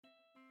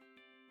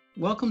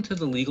Welcome to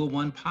the Legal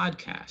One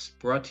podcast,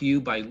 brought to you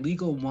by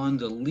Legal One,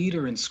 the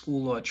leader in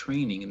school law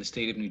training in the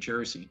state of New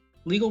Jersey.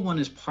 Legal One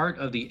is part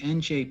of the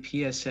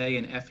NJPSA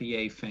and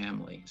FEA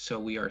family, so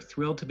we are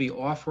thrilled to be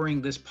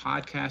offering this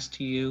podcast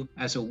to you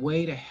as a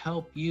way to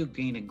help you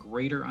gain a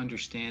greater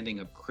understanding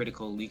of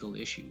critical legal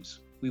issues.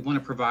 We want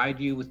to provide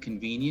you with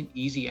convenient,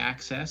 easy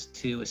access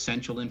to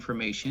essential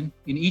information.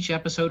 In each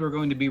episode, we're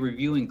going to be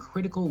reviewing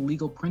critical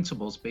legal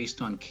principles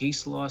based on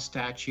case law,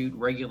 statute,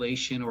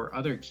 regulation, or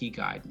other key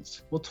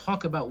guidance. We'll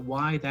talk about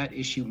why that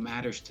issue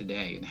matters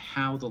today and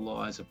how the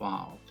law has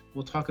evolved.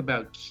 We'll talk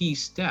about key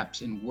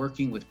steps in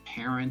working with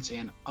parents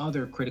and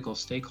other critical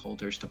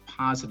stakeholders to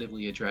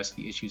positively address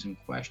the issues in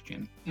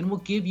question. And we'll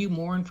give you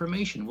more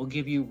information. We'll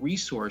give you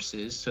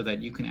resources so that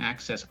you can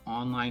access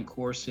online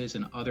courses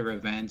and other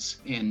events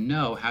and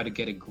know how to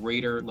get a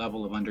greater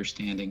level of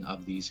understanding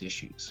of these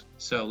issues.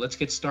 So let's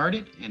get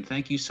started, and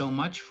thank you so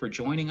much for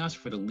joining us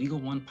for the Legal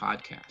One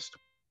podcast.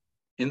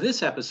 In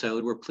this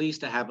episode, we're pleased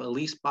to have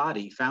Elise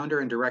Body, founder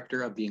and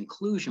director of the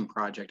Inclusion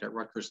Project at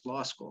Rutgers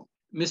Law School.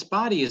 Ms.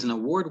 Body is an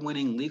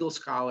award-winning legal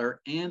scholar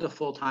and a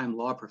full-time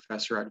law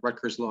professor at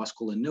Rutgers Law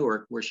School in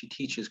Newark, where she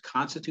teaches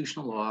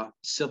constitutional law,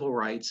 civil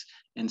rights,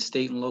 and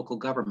state and local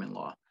government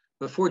law.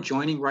 Before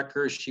joining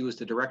Rutgers, she was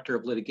the director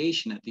of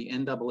litigation at the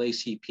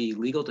NAACP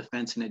Legal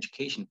Defense and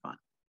Education Fund.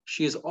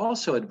 She is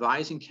also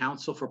advising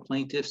counsel for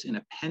plaintiffs in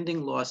a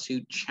pending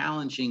lawsuit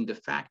challenging de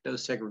facto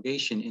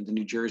segregation in the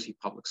New Jersey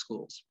public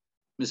schools.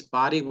 Ms.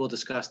 Body will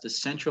discuss the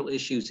central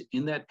issues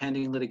in that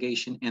pending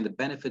litigation and the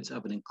benefits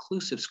of an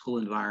inclusive school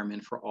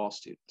environment for all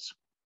students.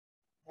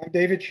 I'm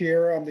David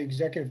Chiera. I'm the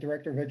Executive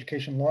Director of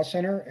Education Law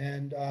Center,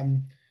 and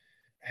I'm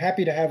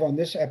happy to have on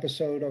this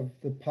episode of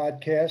the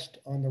podcast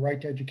on the right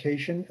to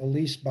education,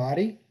 Elise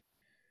Body,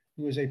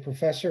 who is a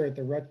professor at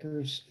the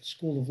Rutgers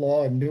School of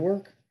Law in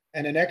Newark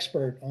and an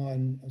expert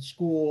on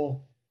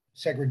school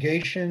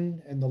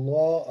segregation and the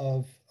law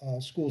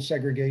of school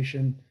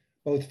segregation,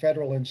 both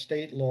federal and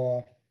state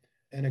law,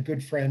 and a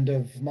good friend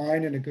of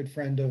mine and a good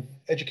friend of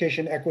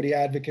education equity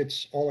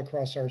advocates all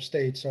across our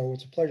state. So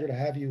it's a pleasure to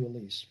have you,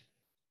 Elise.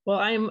 Well,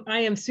 I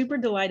am super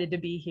delighted to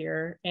be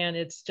here, and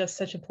it's just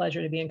such a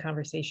pleasure to be in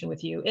conversation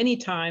with you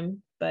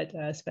anytime, but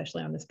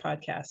especially on this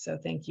podcast. So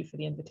thank you for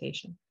the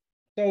invitation.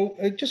 So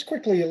just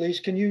quickly,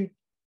 Elise, can you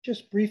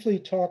just briefly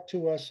talk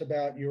to us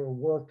about your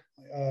work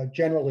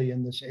generally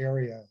in this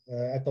area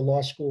at the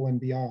law school and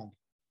beyond?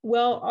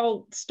 Well,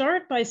 I'll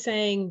start by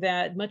saying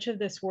that much of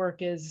this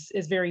work is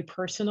very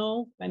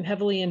personal. I'm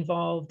heavily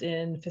involved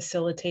in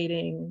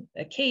facilitating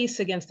a case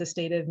against the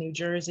state of New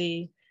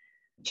Jersey,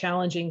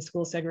 challenging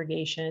school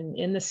segregation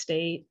in the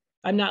state.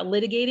 I'm not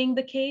litigating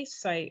the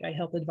case. I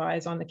help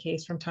advise on the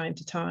case from time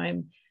to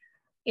time.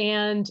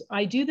 And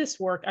I do this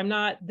work.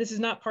 This is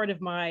not part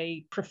of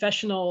my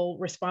professional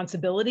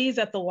responsibilities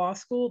at the law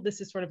school. This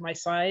is sort of my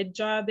side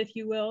job, if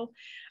you will.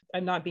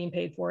 I'm not being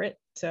paid for it,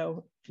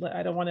 so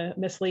I don't want to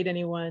mislead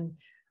anyone.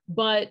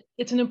 But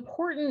it's an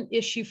important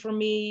issue for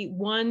me,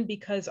 one,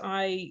 because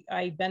I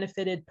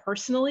benefited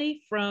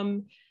personally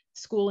from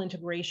school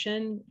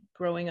integration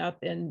growing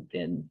up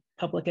in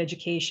public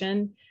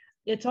education.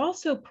 It's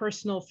also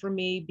personal for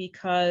me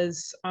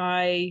because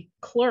I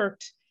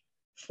clerked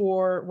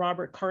for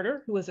Robert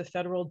Carter, who was a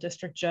federal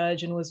district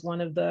judge and was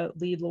one of the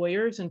lead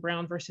lawyers in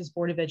Brown versus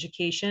Board of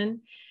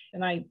Education.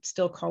 And I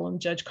still call him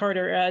Judge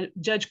Carter.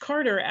 Judge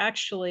Carter,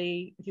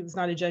 actually, he was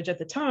not a judge at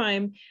the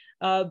time,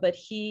 but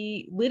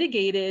he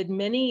litigated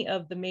many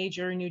of the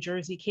major New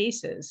Jersey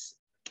cases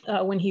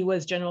when he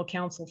was general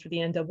counsel for the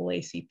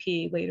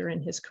NAACP later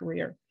in his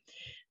career.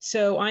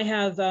 So I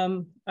have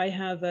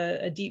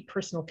a deep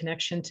personal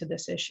connection to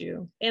this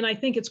issue. And I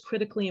think it's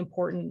critically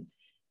important.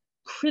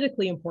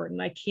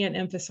 I can't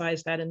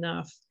emphasize that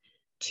enough,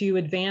 to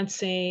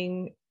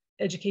advancing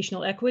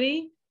educational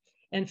equity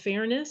and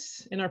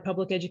fairness in our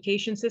public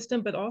education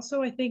system, but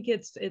also I think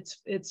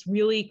it's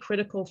really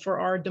critical for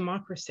our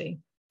democracy.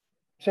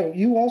 So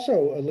you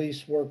also,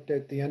 Elise, worked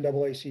at the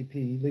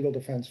NAACP Legal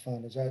Defense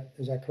Fund. Is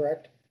that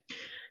correct?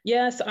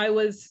 Yes, I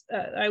was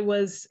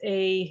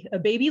a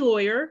baby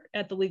lawyer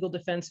at the Legal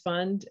Defense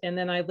Fund, and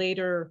then I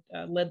later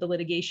led the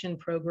litigation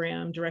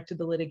program, directed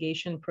the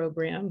litigation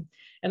program,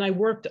 and I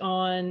worked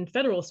on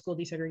federal school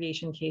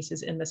desegregation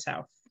cases in the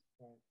South.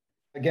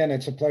 Again,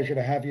 it's a pleasure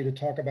to have you to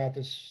talk about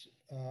this,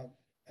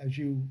 as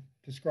you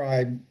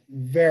described,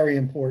 very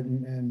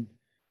important and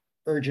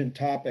urgent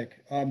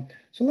topic.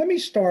 So let me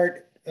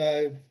start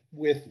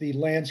with the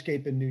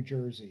landscape in New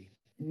Jersey.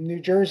 New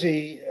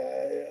Jersey,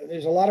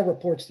 there's a lot of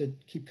reports that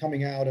keep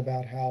coming out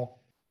about how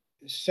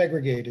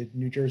segregated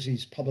New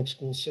Jersey's public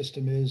school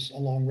system is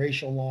along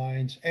racial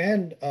lines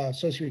and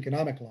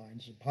socioeconomic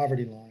lines and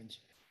poverty lines.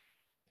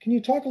 Can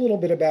you talk a little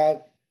bit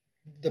about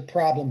the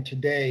problem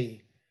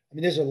today? I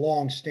mean, there's a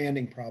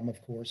long-standing problem,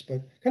 of course,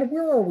 but kind of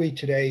where are we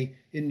today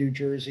in New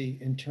Jersey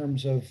in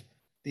terms of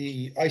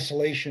the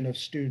isolation of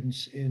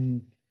students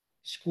in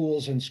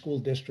schools and school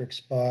districts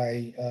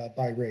by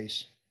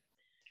race?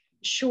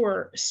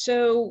 Sure.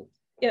 So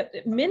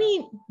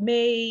Many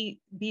may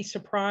be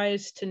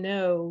surprised to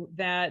know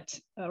that,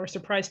 or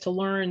surprised to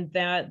learn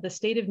that the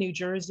state of New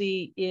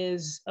Jersey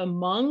is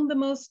among the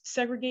most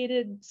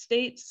segregated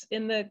states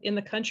in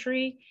the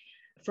country.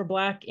 For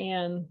Black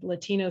and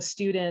Latino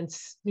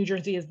students, New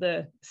Jersey is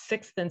the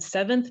 6th and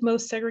 7th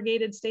most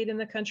segregated state in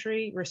the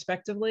country,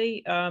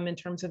 respectively, in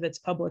terms of its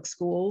public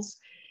schools.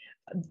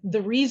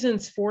 The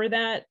reasons for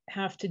that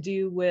have to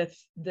do with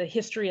the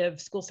history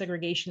of school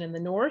segregation in the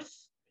North,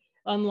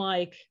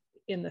 unlike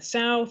in the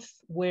South,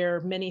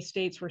 where many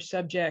states were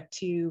subject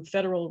to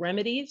federal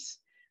remedies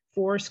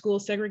for school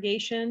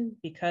segregation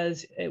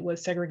because it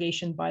was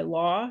segregation by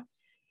law.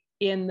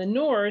 In the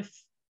North,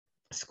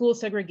 school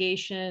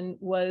segregation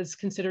was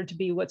considered to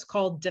be what's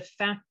called de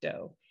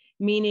facto,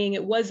 meaning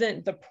it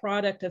wasn't the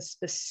product of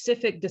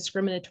specific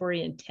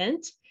discriminatory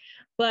intent,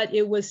 but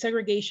it was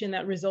segregation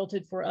that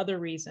resulted for other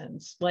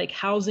reasons, like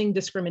housing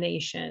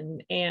discrimination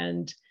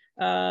and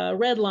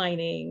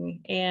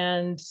redlining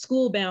and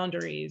school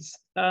boundaries.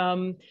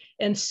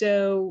 And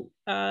so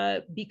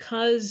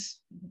because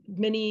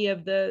many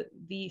of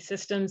the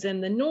systems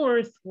in the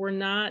North were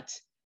not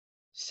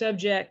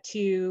subject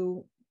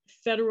to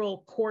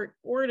federal court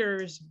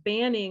orders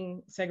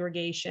banning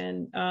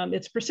segregation,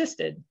 it's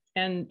persisted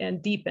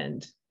and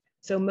deepened.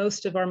 So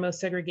most of our most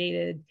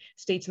segregated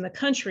states in the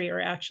country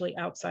are actually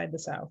outside the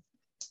South.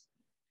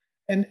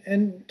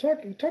 And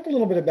talk a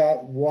little bit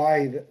about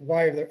why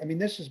I mean,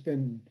 this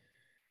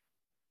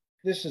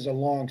is a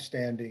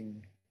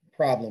long-standing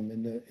problem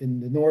in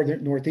the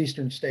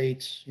northeastern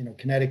states,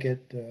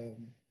 Connecticut,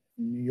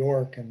 New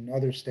York, and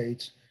other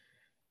states,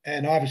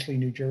 and obviously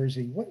New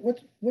Jersey.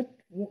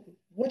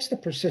 What's the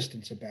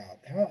persistence about?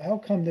 How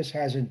come this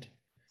hasn't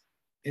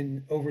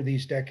over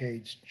these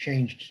decades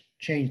changed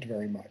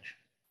very much?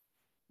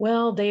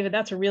 Well, David,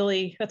 that's a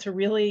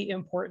really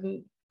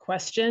important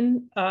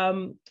question.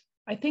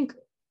 I think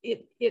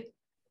it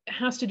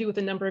has to do with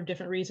a number of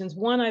different reasons.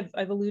 One,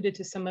 I've alluded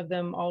to some of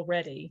them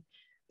already.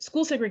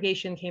 School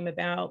segregation came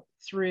about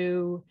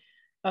through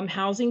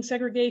housing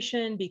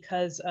segregation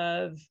because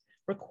of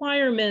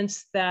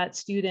requirements that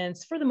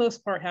students, for the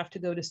most part, have to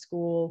go to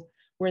school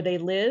where they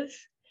live.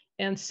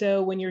 And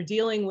so when you're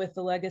dealing with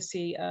the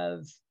legacy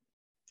of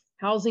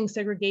housing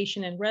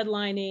segregation and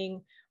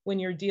redlining, when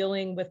you're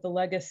dealing with the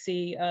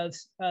legacy of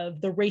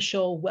the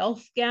racial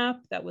wealth gap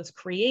that was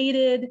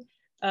created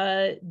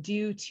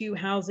due to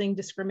housing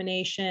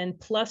discrimination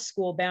plus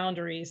school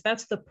boundaries,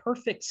 that's the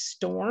perfect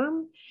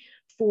storm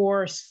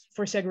for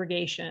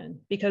segregation,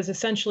 because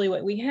essentially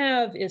what we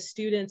have is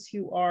students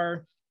who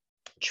are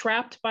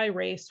trapped by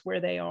race where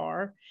they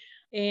are,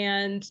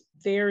 and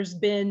there's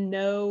been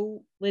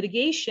no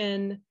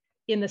litigation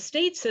in the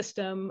state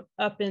system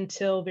up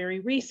until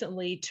very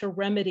recently to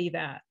remedy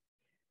that.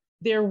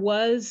 There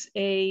was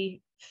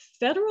a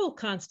federal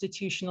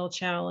constitutional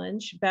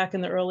challenge back in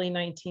the early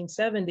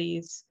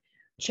 1970s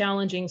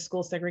challenging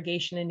school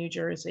segregation in New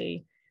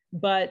Jersey,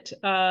 but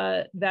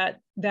that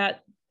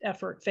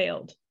effort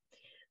failed.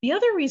 The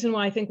other reason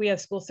why I think we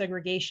have school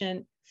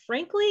segregation,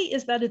 frankly,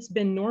 is that it's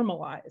been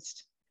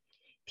normalized.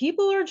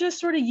 People are just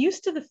sort of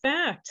used to the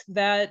fact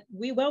that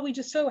we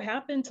just so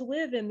happen to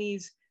live in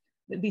these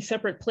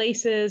separate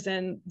places,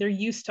 and they're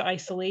used to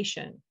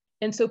isolation.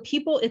 And so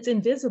it's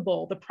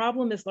invisible. The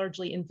problem is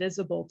largely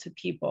invisible to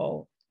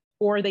people,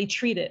 or they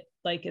treat it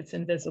like it's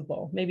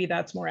invisible. Maybe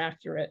that's more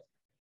accurate.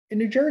 In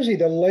New Jersey,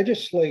 the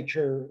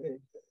legislature,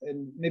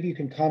 and maybe you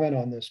can comment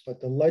on this, but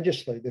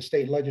the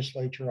state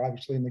legislature,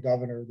 obviously, and the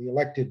governor, the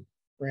elected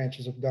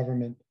branches of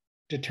government,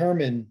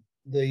 determine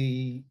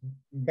the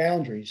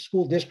boundaries,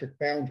 school district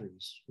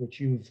boundaries, which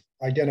you've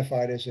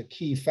identified as a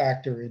key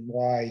factor in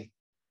why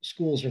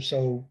schools are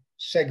so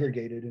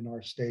segregated in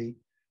our state.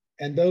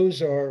 And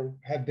those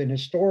have been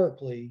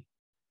historically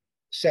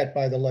set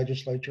by the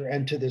legislature,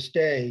 and to this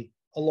day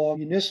along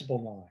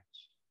municipal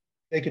lines.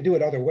 They could do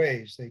it other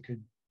ways. They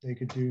could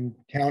do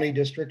county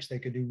districts, they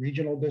could do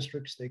regional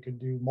districts, they could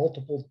do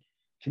multiple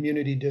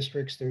community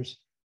districts. There's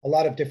a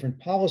lot of different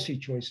policy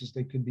choices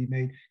that could be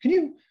made. Can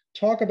you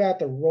talk about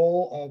the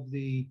role of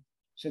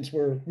since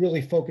we're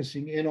really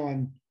focusing in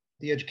on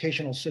the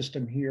educational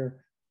system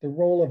here, the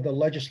role of the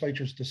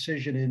legislature's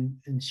decision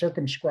in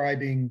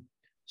circumscribing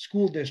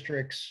school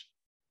districts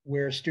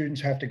where students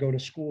have to go to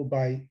school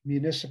by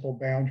municipal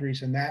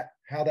boundaries, and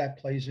how that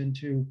plays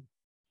into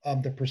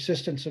the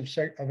persistence of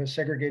a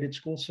segregated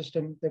school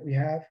system that we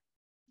have?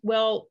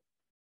 Well,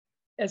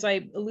 as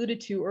I alluded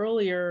to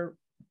earlier,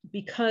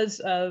 because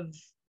of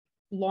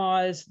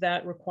laws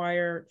that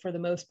require, for the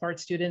most part,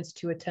 students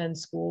to attend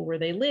school where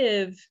they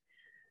live,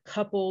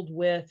 coupled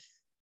with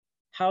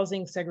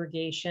housing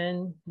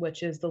segregation,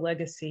 which is the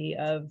legacy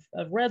of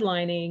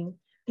redlining,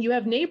 you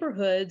have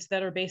neighborhoods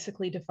that are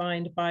basically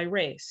defined by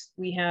race.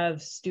 We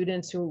have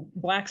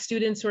Black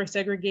students who are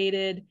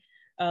segregated,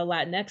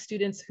 Latinx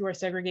students who are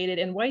segregated,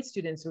 and white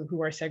students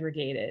who are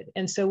segregated.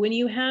 And so when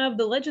you have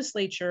the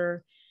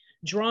legislature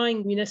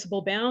drawing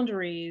municipal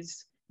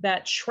boundaries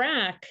that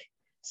track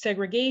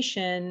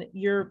segregation,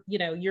 you're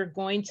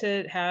going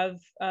to have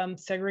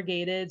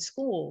segregated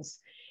schools.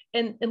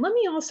 And let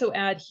me also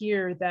add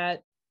here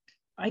that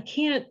I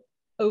can't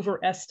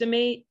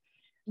overestimate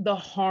the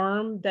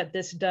harm that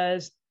this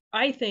does,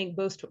 I think,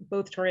 both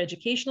to our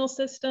educational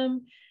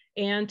system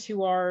and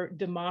to our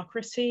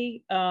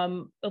democracy.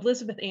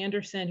 Elizabeth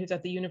Anderson, who's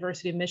at the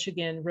University of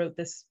Michigan, wrote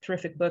this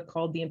terrific book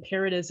called The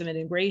Imperatives of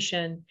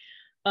Integration,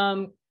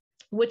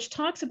 which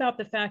talks about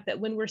the fact that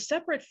when we're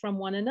separate from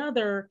one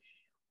another,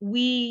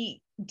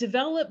 we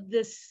develop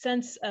this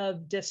sense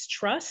of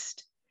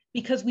distrust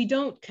because we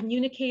don't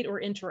communicate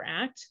or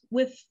interact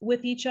with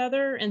each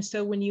other. And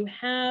so when you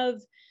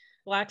have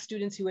Black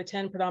students who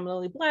attend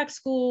predominantly Black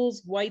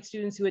schools, white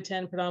students who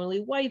attend predominantly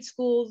white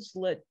schools,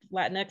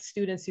 Latinx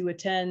students who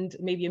attend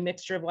maybe a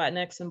mixture of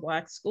Latinx and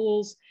Black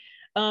schools,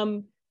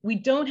 we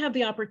don't have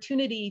the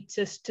opportunity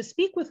to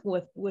speak with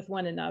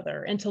one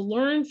another and to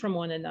learn from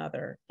one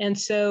another. And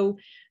so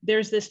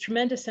there's this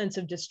tremendous sense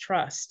of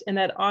distrust, and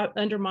that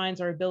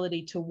undermines our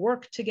ability to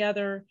work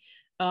together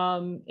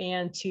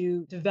and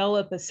to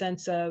develop a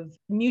sense of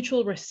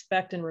mutual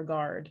respect and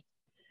regard.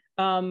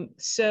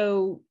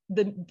 So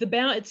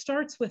it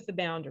starts with the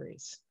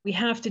boundaries. We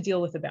have to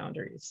deal with the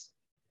boundaries.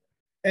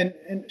 And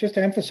just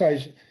to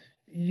emphasize,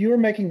 you're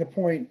making the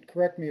point,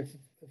 correct me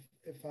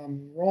if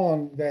I'm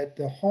wrong, that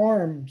the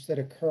harms that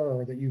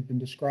occur that you've been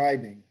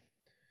describing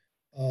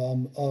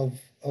of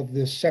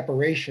this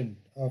separation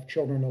of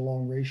children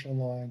along racial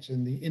lines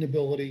and the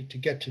inability to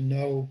get to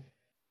know,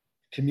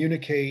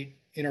 communicate,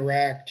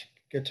 interact,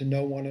 get to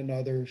know one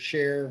another,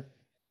 share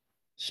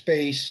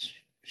space,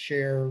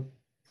 share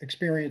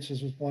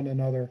experiences with one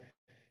another,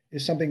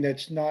 is something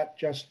that's not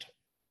just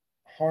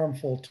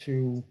harmful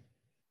to,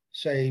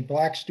 say,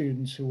 Black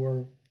students who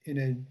are in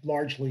a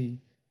largely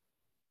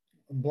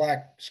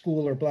Black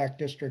school or Black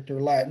district,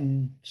 or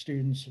Latin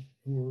students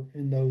who are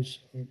in those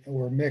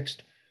or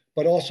mixed,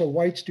 but also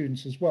white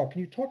students as well.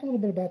 Can you talk a little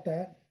bit about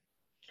that?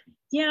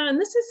 Yeah, and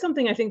this is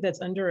something I think that's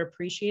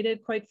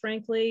underappreciated, quite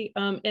frankly.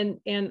 And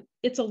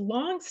it's a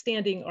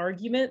long-standing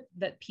argument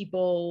that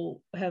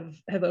people have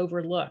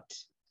overlooked.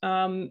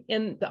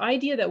 And the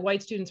idea that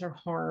white students are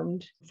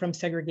harmed from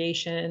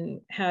segregation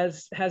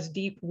has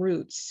deep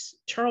roots.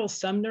 Charles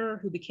Sumner,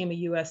 who became a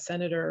US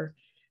Senator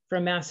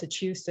from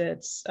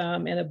Massachusetts,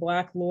 and a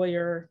Black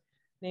lawyer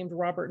named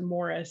Robert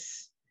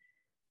Morris,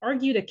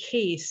 argued a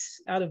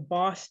case out of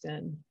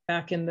Boston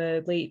back in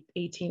the late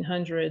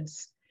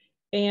 1800s.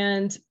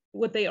 And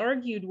what they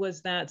argued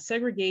was that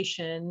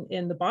segregation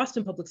in the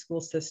Boston public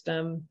school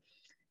system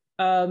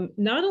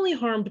not only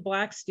harmed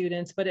Black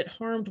students, but it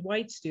harmed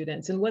white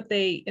students. And what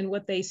they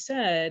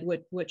said,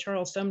 what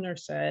Charles Sumner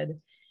said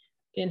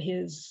in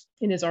his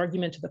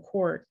argument to the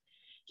court,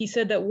 he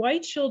said that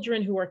white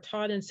children who are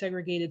taught in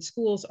segregated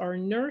schools are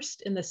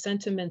nursed in the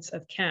sentiments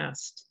of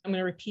caste. I'm going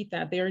to repeat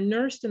that. They are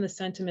nursed in the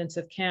sentiments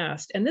of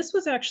caste. And this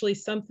was actually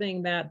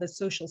something that the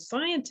social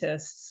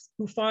scientists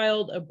who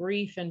filed a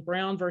brief in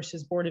Brown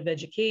versus Board of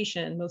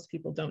Education, most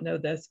people don't know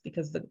this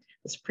because the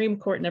Supreme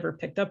Court never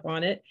picked up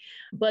on it,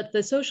 but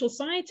the social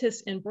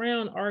scientists in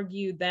Brown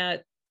argued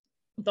that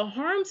the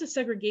harms of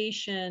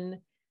segregation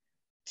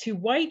to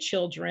white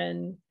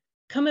children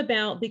come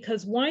about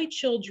because white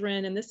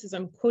children, and this is,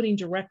 I'm quoting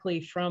directly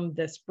from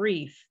this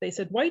brief, they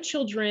said white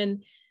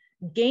children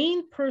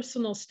gain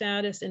personal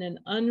status in an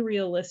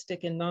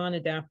unrealistic and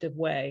non-adaptive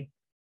way.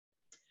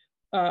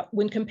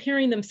 When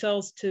comparing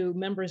themselves to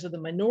members of the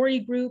minority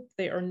group,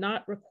 they are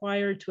not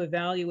required to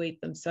evaluate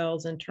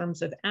themselves in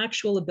terms of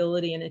actual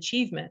ability and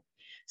achievement.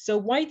 So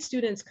white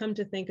students come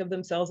to think of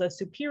themselves as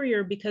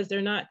superior because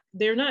they're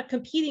not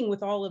competing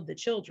with all of the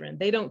children.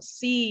 They don't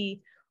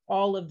see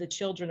all of the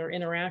children or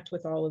interact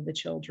with all of the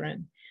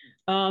children.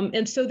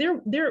 And so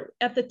they're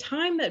at the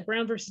time that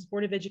Brown versus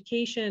Board of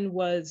Education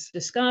was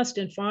discussed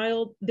and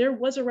filed, there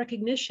was a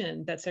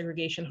recognition that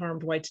segregation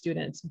harmed white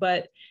students,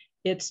 but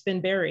it's been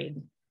buried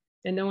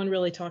and no one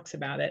really talks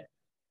about it.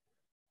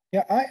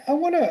 Yeah, I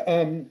want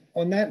to,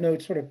 on that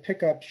note, sort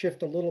of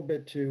shift a little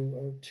bit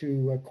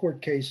to a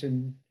court case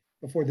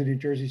before the New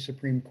Jersey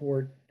Supreme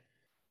Court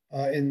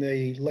in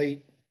the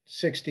late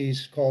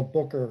 60s called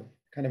Booker,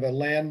 kind of a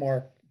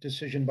landmark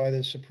decision by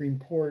the Supreme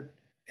Court.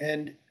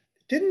 And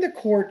didn't the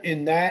court,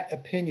 in that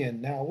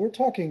opinion, now we're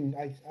talking,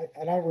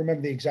 I don't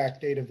remember the exact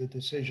date of the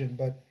decision,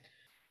 but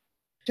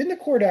didn't the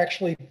court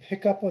actually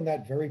pick up on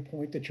that very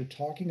point that you're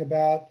talking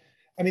about?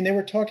 I mean, they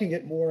were talking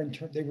it more in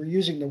terms, they were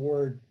using the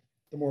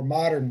more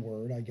modern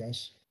word, I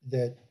guess,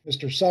 that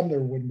Mr.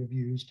 Sumner wouldn't have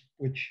used,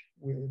 which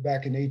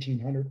back in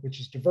 1800, which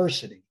is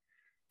diversity.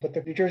 But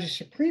the New Jersey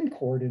Supreme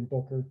Court in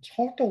Booker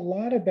talked a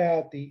lot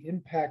about the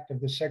impact of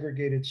the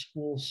segregated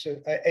schools,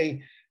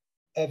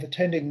 of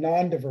attending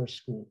non-diverse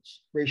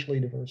schools, racially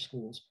diverse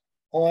schools,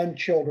 on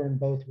children,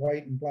 both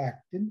white and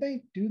Black. Didn't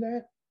they do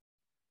that?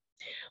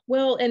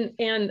 Well,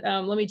 and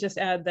let me just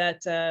add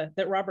that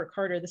that Robert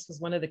Carter, this was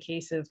one of the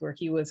cases where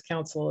he was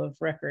counsel of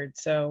record.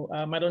 So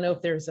I don't know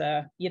if there's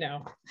I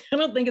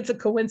don't think it's a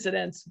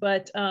coincidence,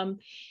 but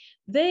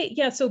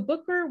so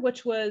Booker,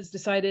 which was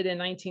decided in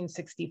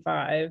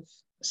 1965.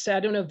 So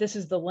I don't know if this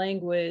is the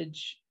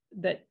language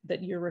that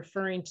you're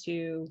referring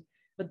to,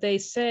 but they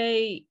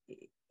say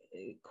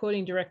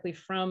quoting directly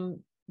from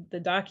the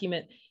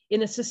document,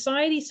 in a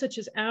society such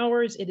as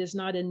ours, it is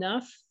not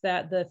enough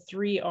that the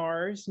 3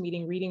 R's,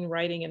 meaning reading,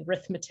 writing, and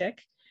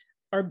arithmetic,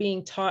 are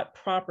being taught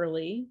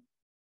properly.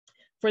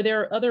 For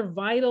there are other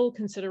vital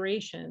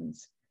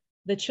considerations.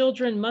 The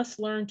children must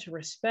learn to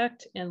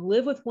respect and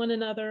live with one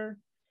another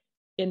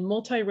in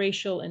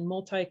multiracial and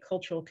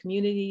multicultural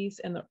communities,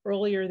 and the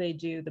earlier they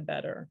do, the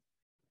better.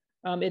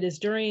 It is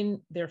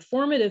during their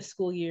formative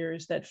school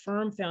years that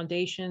firm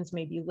foundations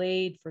may be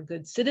laid for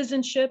good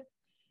citizenship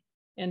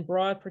and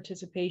broad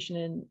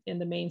participation in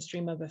the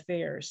mainstream of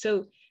affairs.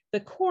 So the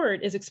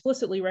court is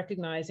explicitly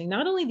recognizing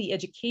not only the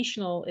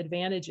educational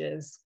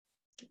advantages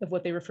of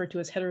what they refer to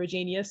as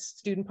heterogeneous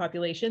student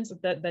populations,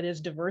 that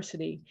is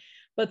diversity,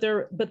 but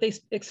they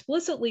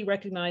explicitly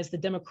recognize the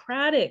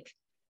democratic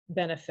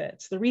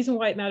benefits, the reason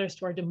why it matters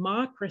to our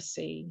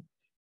democracy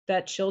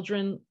that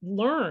children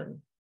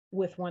learn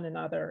with one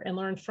another and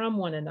learn from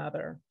one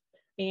another.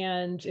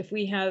 And if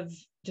we have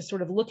just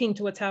sort of looking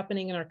to what's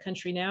happening in our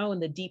country now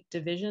and the deep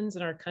divisions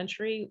in our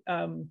country,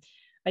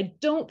 I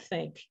don't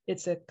think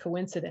it's a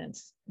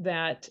coincidence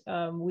that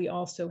we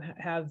also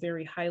have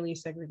very highly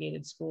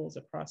segregated schools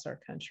across our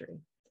country.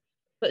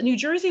 But New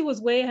Jersey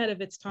was way ahead of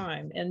its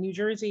time, and New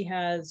Jersey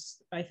has,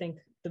 I think,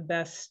 the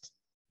best.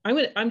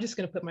 I'm just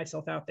going to put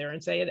myself out there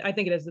and say I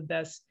think it has the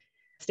best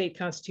state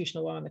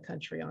constitutional law in the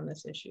country on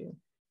this issue.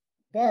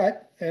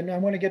 But, and I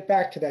want to get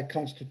back to that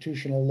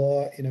constitutional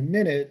law in a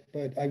minute,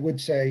 but I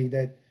would say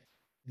that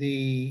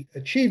the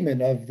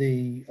achievement of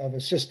a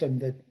system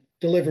that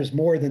delivers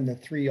more than the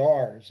 3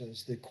 R's,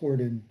 as the court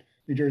in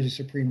New Jersey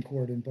Supreme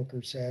Court in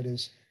Booker said,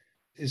 is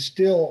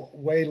still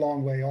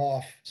long way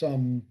off,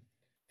 some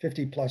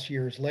 50 plus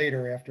years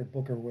later after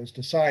Booker was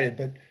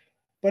decided.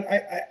 But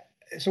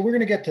so we're going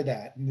to get to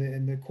that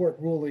in the court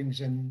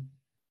rulings and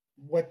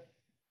what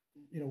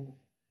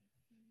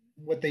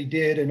they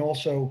did, and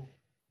also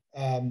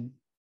kind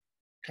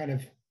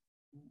of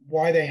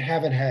why they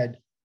haven't had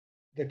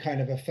the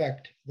kind of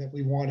effect that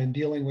we want in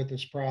dealing with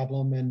this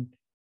problem, and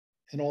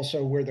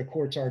also where the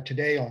courts are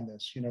today on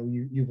this.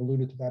 You've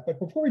alluded to that. But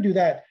before we do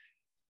that,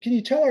 can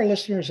you tell our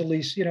listeners, at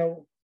least, people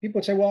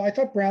would say, well, I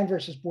thought Brown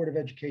versus Board of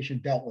Education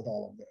dealt with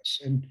all of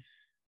this. And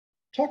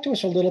talk to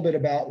us a little bit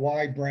about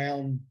why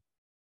Brown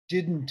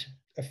didn't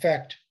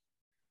affect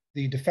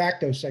the de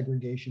facto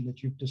segregation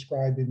that you've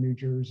described in New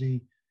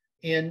Jersey.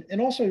 And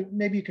also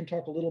maybe you can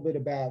talk a little bit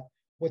about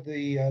what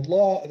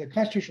the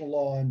constitutional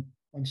law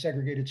on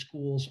segregated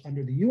schools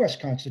under the US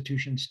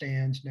Constitution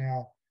stands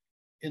now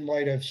in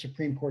light of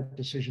Supreme Court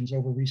decisions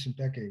over recent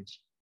decades.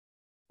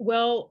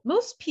 Well,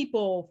 most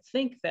people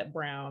think that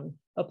Brown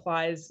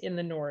applies in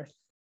the North.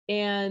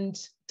 And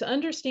to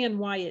understand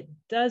why it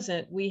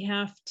doesn't, we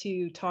have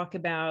to talk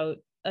about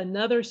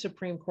another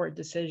Supreme Court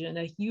decision,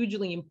 a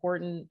hugely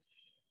important,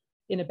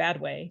 in a bad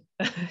way,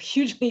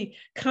 hugely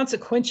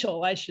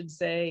consequential, I should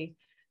say,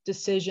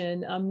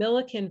 decision,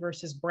 Milliken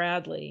versus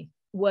Bradley,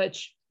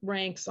 which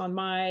ranks on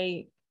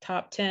my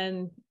top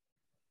 10,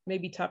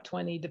 maybe top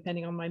 20,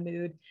 depending on my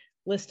mood,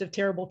 list of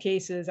terrible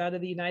cases out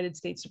of the United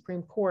States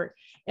Supreme Court.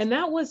 And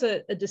that was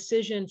a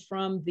decision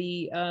from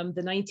the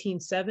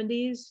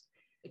 1970s.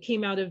 It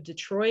came out of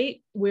Detroit,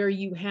 where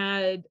you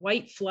had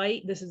white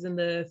flight. This is in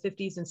the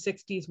 50s and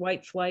 60s,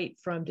 white flight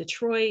from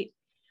Detroit,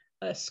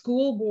 a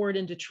school board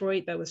in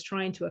Detroit that was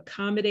trying to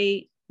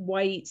accommodate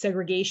white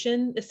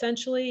segregation,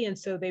 essentially. And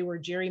so they were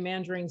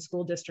gerrymandering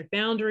school district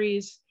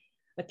boundaries.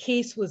 A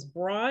case was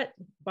brought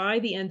by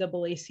the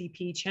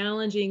NAACP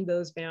challenging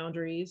those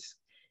boundaries.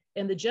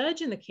 And the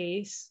judge in the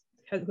case,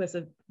 who has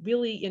a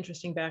really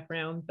interesting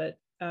background, but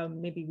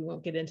maybe we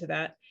won't get into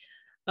that,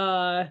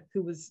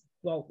 who was,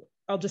 well,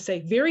 I'll just say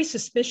very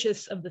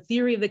suspicious of the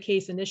theory of the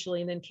case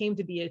initially, and then came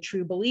to be a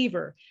true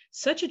believer.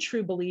 Such a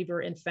true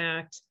believer, in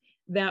fact,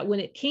 that when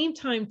it came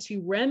time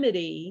to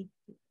remedy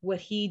what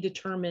he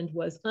determined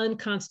was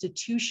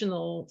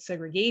unconstitutional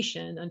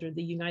segregation under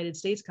the United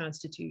States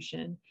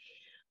Constitution,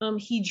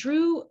 he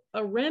drew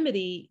a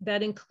remedy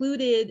that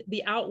included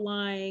the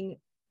outlying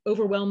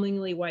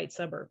overwhelmingly white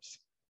suburbs.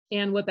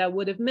 And what that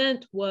would have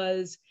meant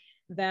was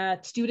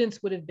that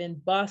students would have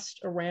been bused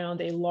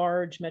around a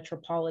large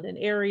metropolitan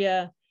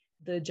area.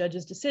 The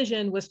judge's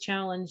decision was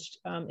challenged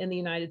in the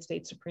United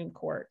States Supreme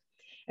Court.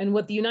 And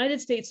what the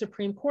United States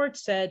Supreme Court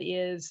said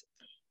is,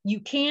 you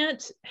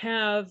can't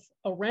have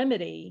a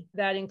remedy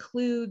that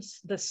includes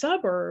the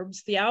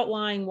suburbs, the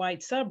outlying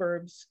white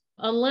suburbs,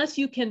 unless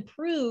you can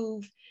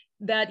prove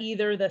that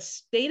either the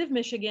state of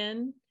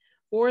Michigan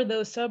or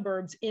those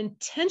suburbs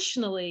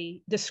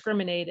intentionally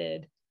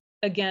discriminated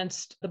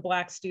against the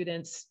Black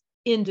students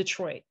in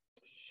Detroit.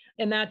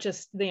 And that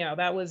just,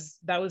 that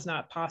was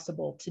not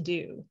possible to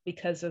do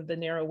because of the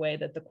narrow way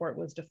that the court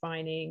was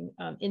defining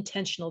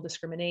intentional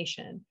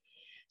discrimination.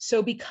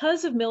 So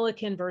because of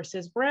Milliken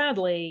versus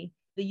Bradley,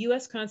 the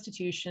US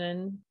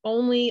Constitution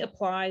only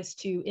applies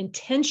to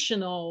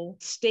intentional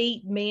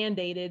state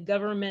mandated,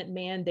 government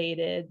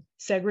mandated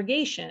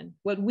segregation,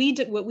 what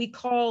we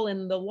call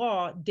in the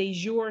law de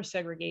jure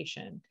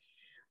segregation.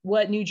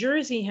 What New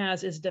Jersey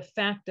has is de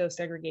facto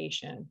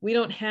segregation. We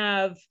don't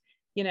have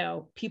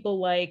people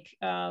like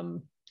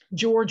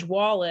George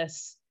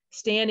Wallace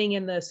standing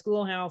in the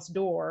schoolhouse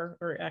door,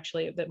 or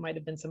actually that might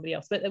have been somebody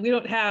else, but we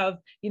don't have,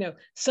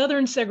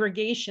 Southern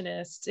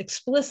segregationists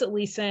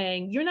explicitly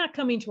saying, you're not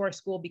coming to our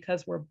school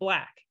because we're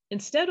Black.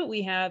 Instead, what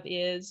we have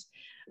is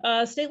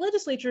state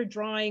legislature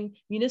drawing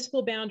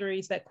municipal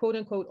boundaries that, quote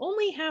unquote,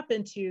 only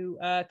happen to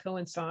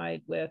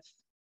coincide with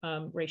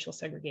racial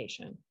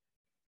segregation.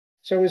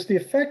 So is the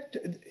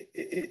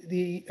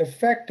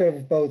effect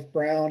of both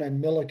Brown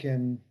and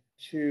Milliken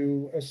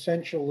to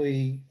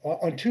essentially,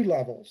 on two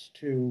levels,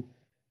 to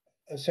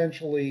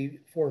essentially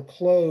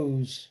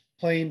foreclose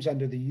claims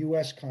under the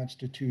US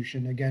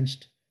Constitution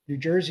against New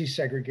Jersey's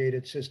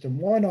segregated system?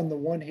 One, on the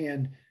one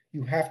hand,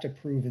 you have to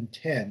prove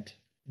intent,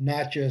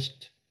 not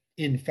just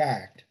in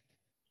fact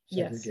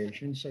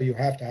segregation. Yes. So you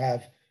have to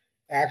have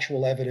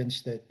actual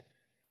evidence that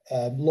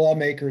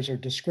lawmakers are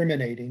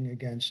discriminating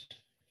against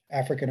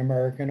African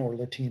American or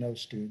Latino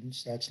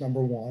students. That's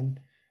number one.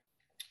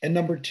 And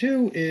number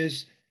two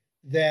is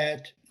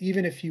that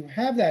even if you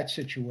have that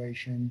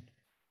situation,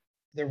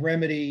 the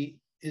remedy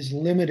is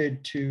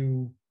limited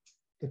to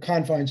the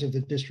confines of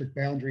the district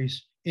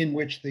boundaries in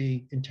which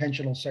the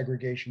intentional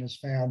segregation is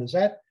found. Is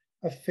that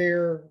a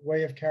fair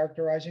way of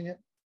characterizing it?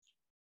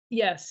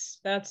 Yes,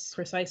 that's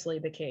precisely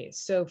the case.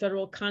 So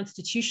federal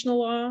constitutional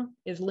law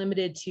is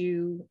limited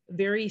to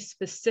very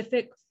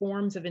specific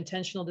forms of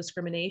intentional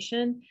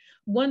discrimination.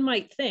 One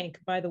might think,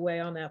 by the way,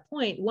 on that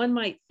point, one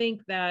might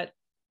think that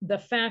the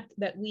fact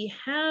that we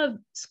have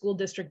school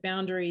district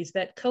boundaries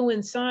that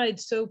coincide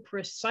so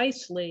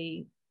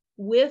precisely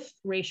with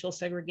racial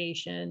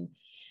segregation,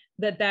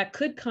 that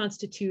could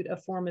constitute a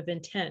form of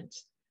intent.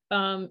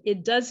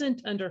 It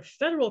doesn't under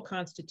federal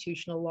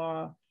constitutional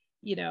law.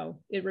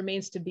 It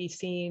remains to be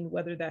seen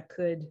whether that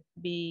could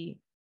be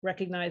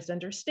recognized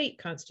under state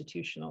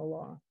constitutional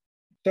law.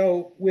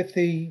 So with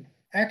the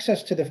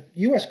access to the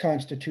US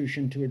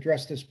Constitution to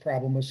address this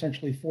problem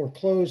essentially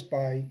foreclosed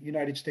by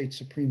United States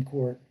Supreme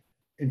Court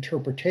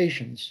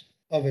interpretations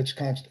of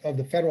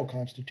the federal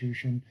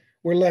Constitution,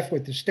 we're left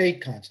with the state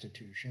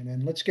Constitution.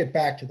 And let's get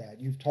back to that.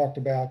 You've talked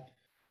about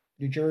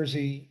New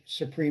Jersey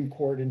Supreme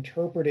Court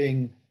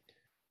interpreting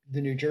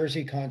the New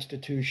Jersey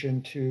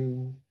Constitution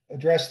to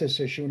address this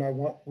issue, and I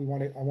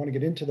want to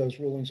get into those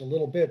rulings a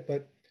little bit.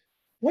 But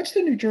what's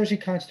the New Jersey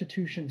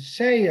Constitution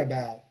say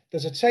about?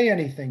 Does it say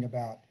anything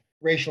about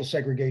racial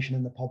segregation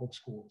in the public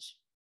schools?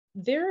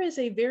 There is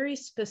a very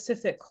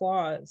specific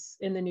clause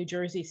in the New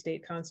Jersey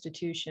State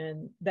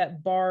Constitution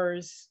that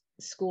bars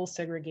school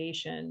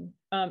segregation.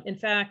 In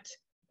fact,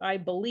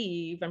 I'm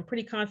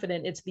pretty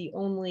confident it's the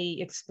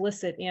only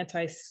explicit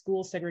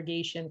anti-school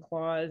segregation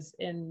clause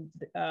in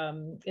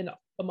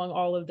among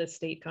all of the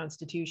state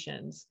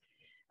constitutions.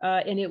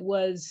 And it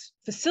was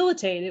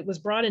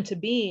brought into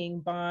being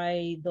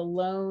by the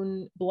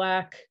lone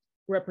Black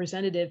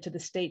representative to the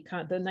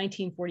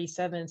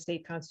 1947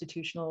 State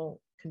Constitutional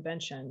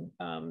Convention,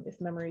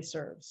 if memory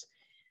serves.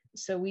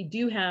 So we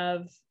do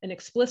have an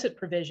explicit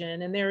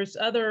provision, and there's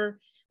other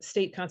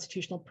state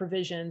constitutional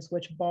provisions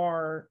which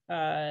bar,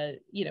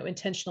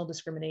 intentional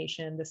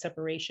discrimination, the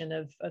separation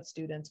of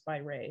students by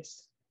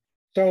race.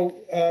 So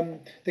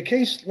the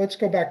case, let's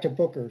go back to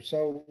Booker.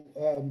 So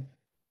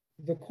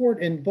the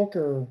court in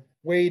Booker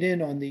weighed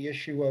in on the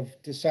issue of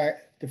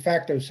de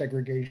facto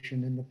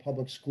segregation in the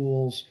public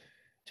schools.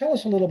 Tell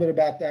us a little bit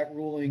about that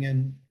ruling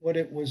and what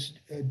it was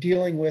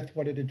dealing with,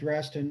 what it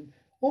addressed, and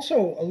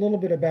also a little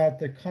bit about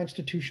the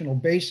constitutional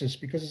basis,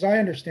 because as I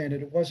understand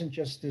it, it wasn't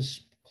just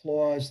this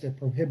clause that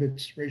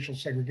prohibits racial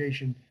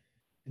segregation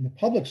in the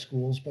public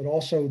schools, but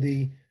also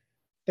the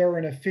thorough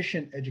and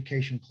efficient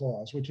education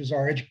clause, which is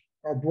our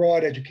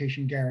broad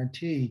education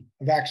guarantee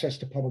of access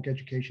to public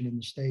education in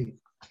the state.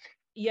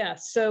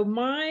 Yes. So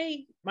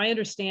my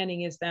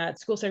understanding is that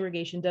school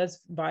segregation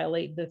does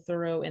violate the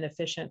thorough and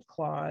efficient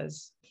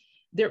clause.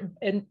 There,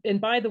 and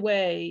by the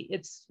way,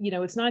 it's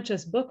not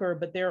just Booker,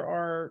 but there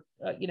are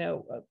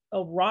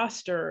a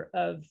roster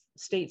of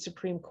state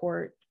Supreme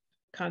Court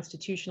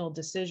constitutional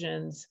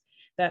decisions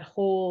that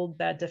hold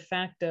that de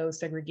facto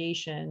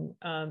segregation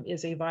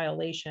is a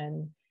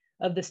violation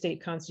of the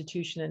state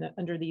constitution and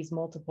under these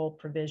multiple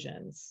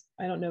provisions.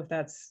 I don't know if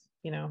that's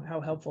how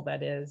helpful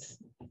that is.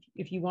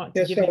 If you want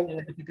to give me a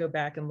minute to go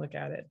back and look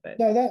at it, but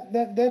no,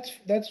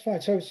 that's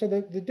fine. So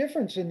the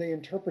difference in the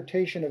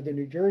interpretation of the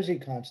New Jersey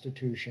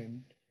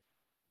Constitution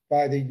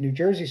by the New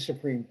Jersey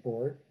Supreme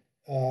Court,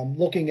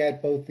 looking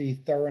at both the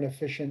thorough and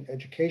efficient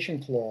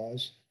education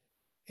clause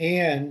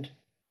and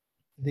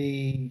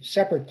the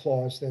separate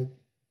clause that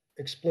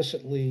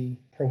explicitly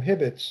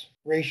prohibits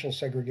racial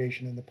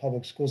segregation in the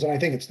public schools, and I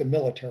think it's the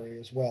military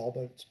as well,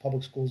 but it's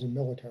public schools and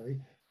military.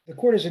 The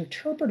court has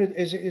interpreted,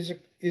 is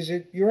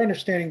it your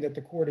understanding that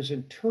the court has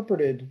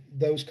interpreted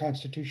those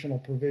constitutional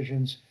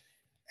provisions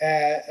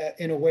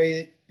in a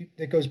way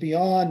that goes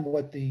beyond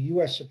what the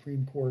US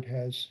Supreme Court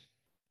has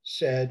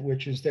said,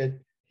 which is that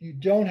you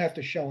don't have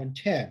to show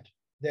intent,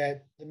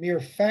 that the mere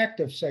fact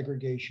of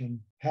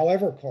segregation,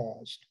 however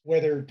caused,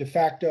 whether de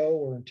facto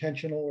or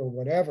intentional or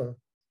whatever,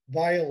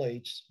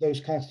 violates those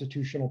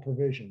constitutional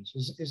provisions.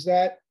 Is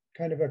that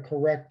kind of a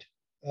correct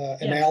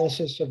Yes.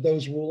 analysis of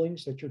those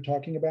rulings that you're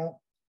talking about?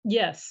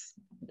 Yes.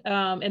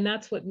 And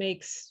that's what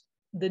makes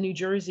the New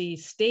Jersey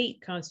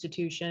state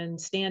constitution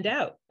stand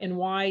out and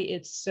why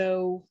it's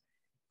so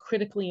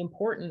critically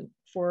important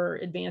for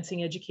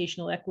advancing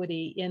educational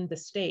equity in the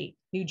state.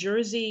 New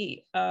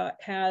Jersey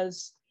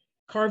has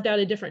carved out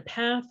a different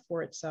path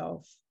for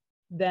itself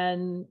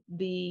than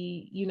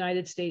the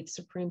United States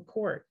Supreme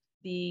Court.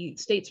 The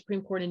state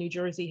Supreme Court in New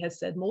Jersey has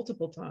said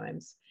multiple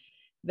times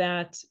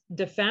that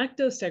de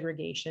facto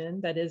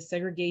segregation, that is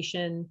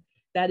segregation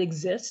that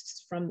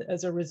exists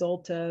as a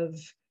result of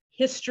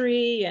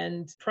history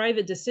and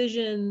private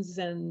decisions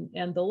and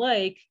the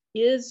like,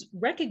 is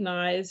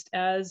recognized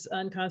as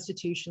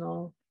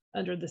unconstitutional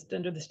under the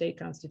state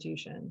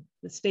constitution.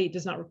 The state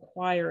does not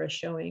require a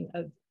showing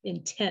of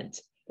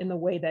intent in the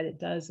way that it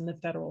does in the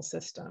federal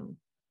system.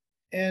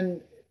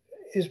 And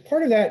is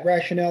part of that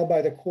rationale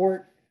by the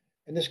court,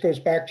 and this goes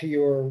back to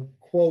your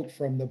quote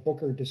from the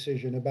Booker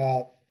decision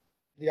about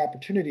the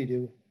opportunity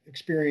to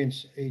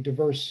experience a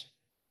diverse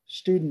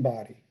student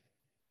body,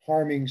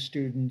 harming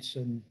students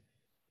and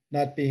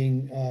not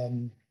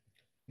being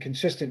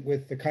consistent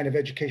with the kind of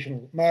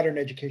modern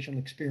educational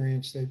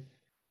experience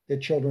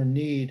that children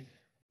need.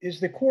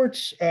 Is the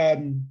court's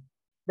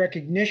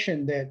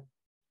recognition that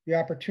the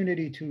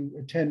opportunity to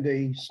attend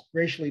a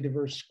racially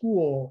diverse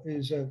school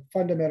is a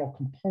fundamental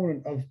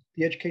component of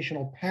the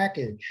educational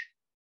package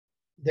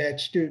that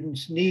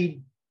students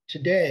need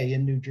today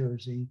in New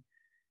Jersey?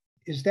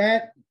 Is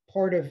that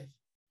part of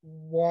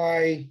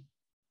why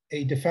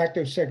a de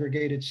facto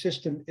segregated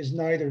system is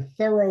neither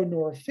thorough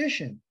nor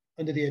efficient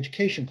under the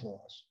Education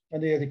Clause,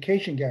 under the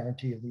education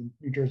guarantee of the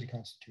New Jersey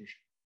Constitution?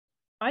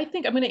 I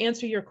think I'm going to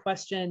answer your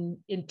question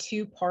in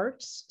two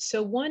parts.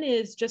 So one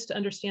is just to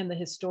understand the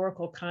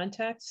historical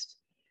context.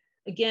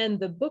 Again,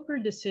 the Booker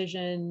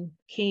decision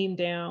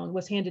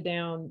was handed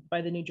down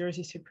by the New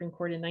Jersey Supreme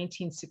Court in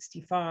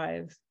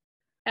 1965.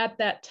 At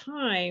that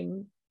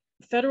time,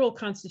 federal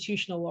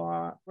constitutional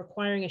law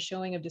requiring a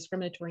showing of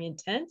discriminatory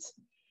intent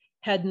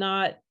had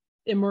not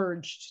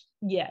emerged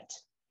yet.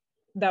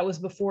 That was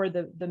before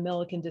the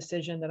Milliken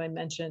decision that I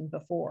mentioned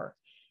before.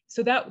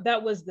 So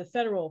that was the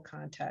federal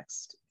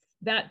context.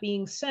 That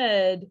being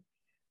said,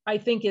 I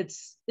think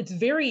it's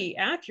very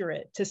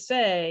accurate to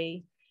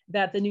say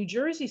that the New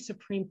Jersey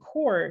Supreme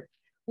Court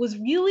was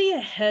really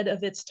ahead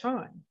of its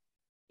time.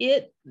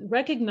 It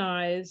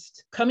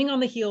recognized, coming on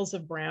the heels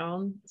of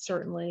Brown,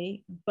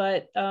 certainly,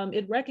 but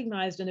it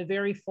recognized in a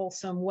very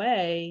fulsome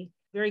way,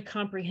 very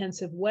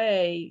comprehensive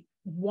way,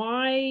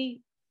 why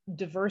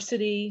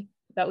diversity,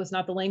 that was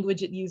not the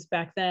language it used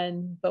back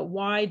then, but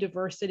why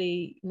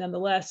diversity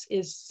nonetheless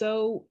is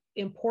so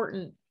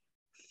important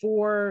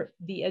for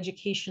the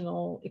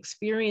educational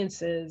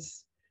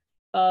experiences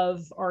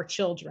of our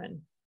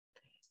children.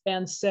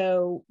 And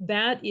so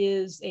that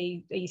is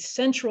a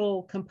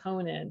central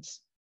component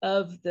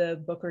of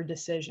the Booker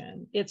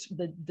decision. It's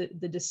the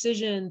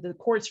decision, the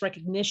court's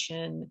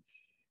recognition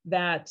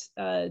that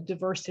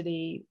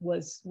diversity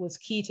was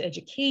key to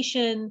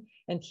education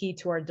and key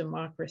to our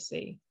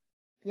democracy.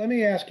 Let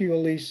me ask you,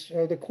 Elise,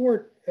 the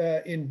court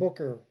in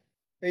Booker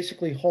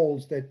basically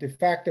holds that de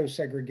facto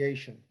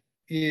segregation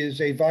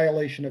is a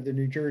violation of the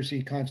New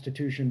Jersey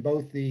Constitution,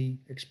 both the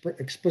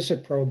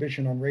explicit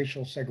prohibition on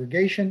racial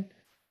segregation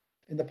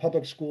in the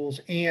public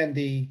schools and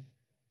the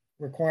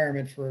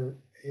requirement for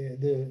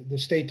the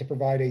state to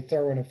provide a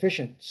thorough and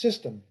efficient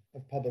system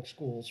of public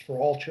schools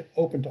for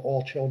open to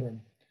all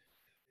children.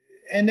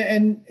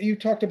 And you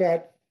talked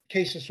about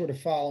cases sort of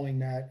following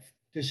that,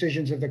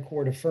 decisions of the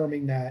court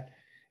affirming that.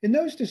 In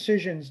those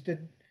decisions,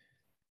 did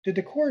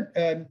the court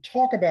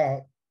talk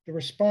about the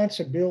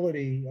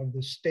responsibility of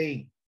the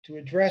state to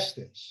address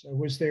this?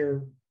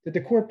 Did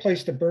the court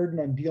place the burden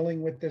on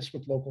dealing with this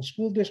with local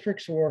school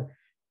districts, or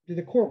did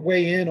the court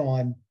weigh in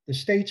on the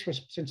state's,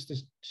 since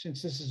this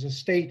is a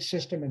state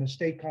system and a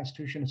state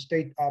constitution, a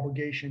state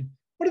obligation?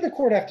 What did the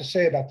court have to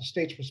say about the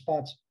state's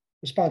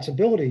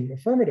responsibility,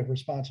 affirmative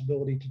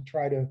responsibility, to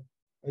try to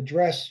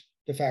address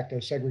de facto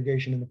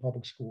segregation in the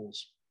public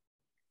schools?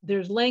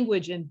 There's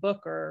language in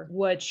Booker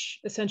which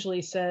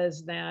essentially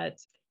says that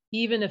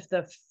even if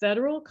the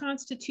federal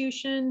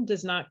constitution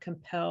does not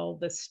compel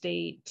the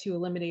state to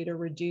eliminate or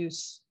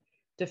reduce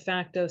de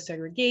facto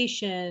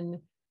segregation,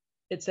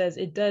 it says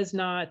it does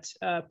not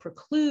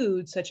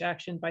preclude such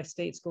action by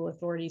state school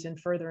authorities in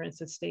furtherance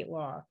of state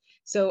law.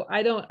 So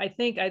I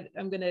think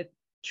I'm going to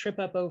trip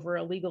up over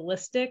a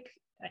legalistic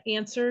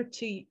answer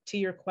to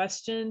your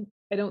question.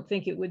 I don't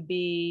think it would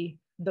be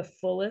the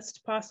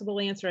fullest possible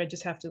answer. I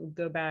just have to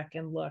go back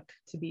and look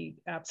to be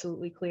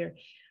absolutely clear.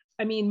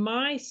 I mean,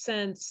 my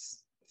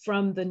sense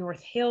from the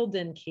North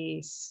Haledon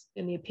case,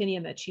 in the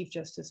opinion that Chief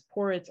Justice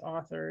Poritz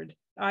authored,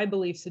 I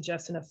believe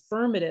suggests an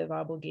affirmative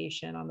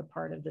obligation on the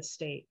part of the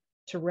state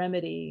to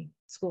remedy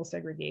school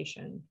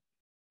segregation.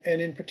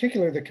 And in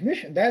particular, the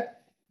commission,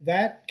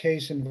 that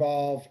case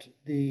involved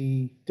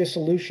the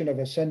dissolution of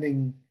a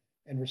sending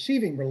and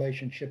receiving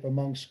relationship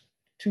amongst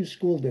two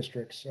school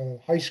districts, a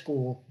high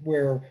school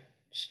where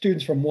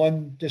students from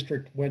one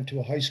district went to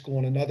a high school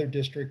in another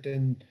district,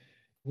 and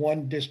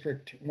one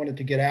district wanted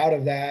to get out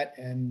of that.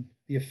 And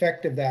the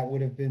effect of that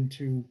would have been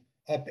to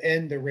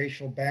upend the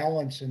racial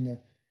balance in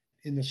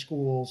the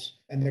schools.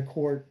 And the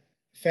court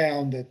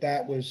found that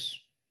that was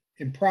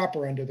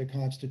improper under the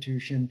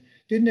Constitution.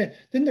 Didn't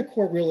the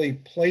court really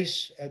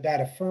place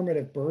that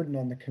affirmative burden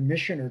on the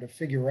commissioner to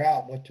figure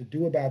out what to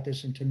do about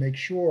this and to make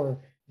sure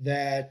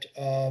that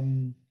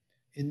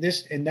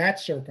in that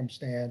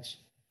circumstance,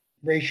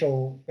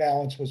 racial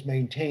balance was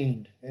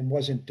maintained and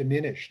wasn't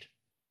diminished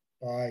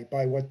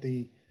by what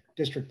the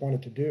district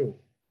wanted to do?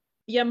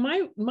 Yeah,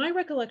 my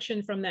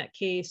recollection from that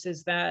case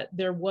is that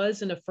there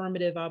was an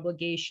affirmative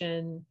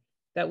obligation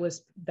that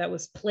was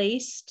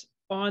placed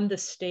on the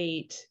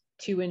state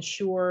to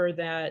ensure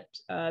that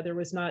there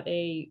was not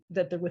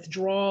that the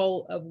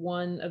withdrawal of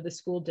one of the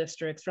school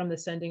districts from the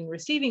sending and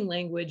receiving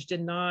language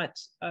did not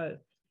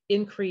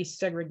increase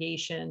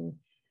segregation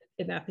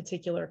in that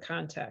particular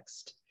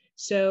context.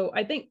 So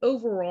I think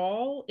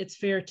overall, it's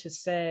fair to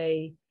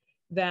say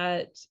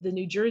that the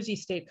New Jersey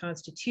state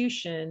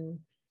constitution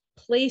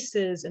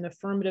places an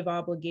affirmative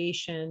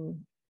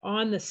obligation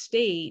on the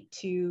state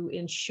to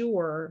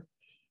ensure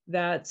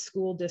that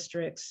school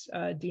districts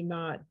do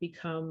not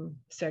become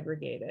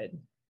segregated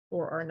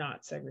or are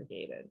not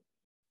segregated.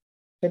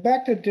 So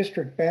back to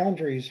district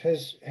boundaries,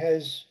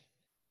 has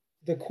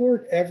the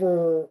court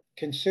ever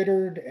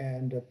considered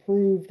and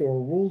approved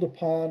or ruled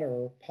upon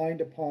or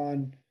opined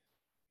upon,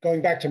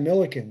 going back to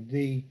Milliken,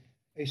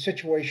 a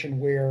situation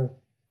where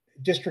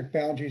district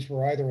boundaries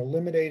were either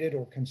eliminated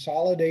or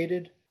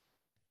consolidated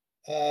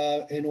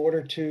in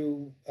order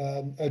to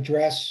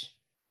address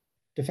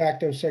de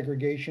facto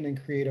segregation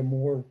and create a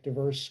more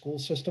diverse school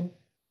system?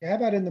 How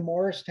about in the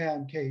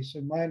Morristown case?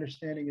 And my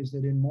understanding is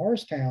that in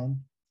Morristown,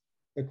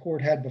 the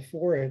court had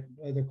before it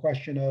the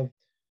question of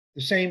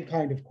the same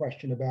kind of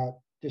question about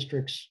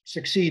districts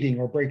succeeding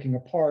or breaking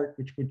apart,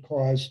 which would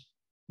cause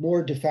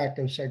more de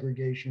facto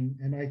segregation.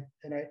 And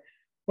I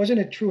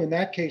wasn't it true in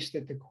that case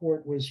that the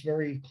court was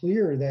very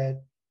clear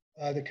that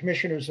the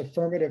commissioner's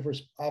affirmative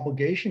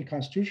obligation,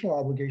 constitutional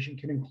obligation,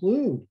 can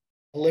include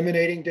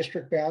eliminating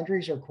district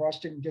boundaries or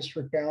crossing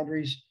district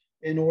boundaries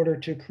in order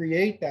to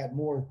create that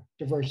more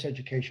diverse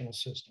educational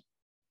system?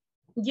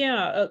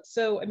 Yeah,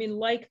 so I mean,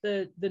 like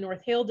the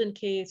North Haledon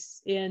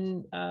case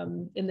in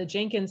the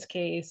Jenkins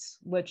case,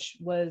 which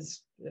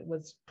was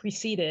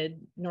preceded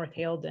North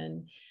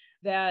Haledon,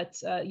 that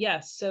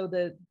yes, so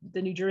the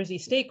New Jersey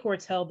state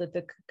courts held that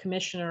the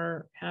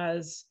commissioner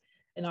has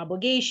an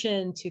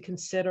obligation to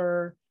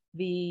consider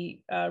the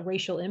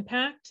racial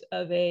impact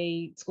of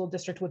a school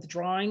district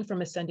withdrawing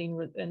from a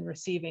sending and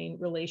receiving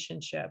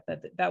relationship.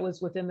 That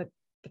was within the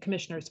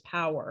commissioner's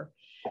power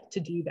to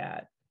do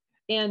that.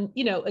 And,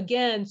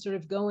 again, sort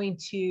of going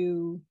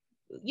to,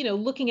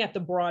 looking at the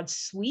broad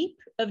sweep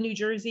of New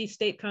Jersey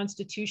state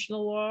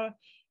constitutional law,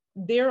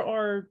 there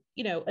are,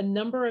 a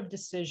number of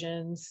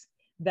decisions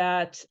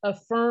that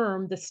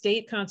affirm the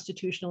state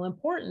constitutional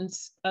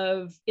importance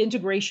of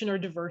integration or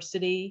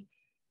diversity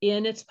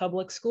in its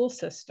public school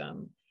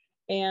system.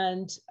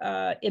 And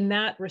in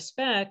that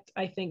respect,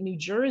 I think New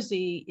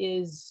Jersey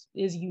is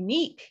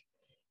unique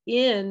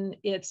in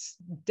its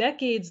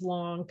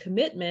decades-long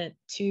commitment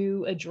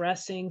to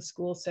addressing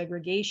school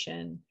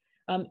segregation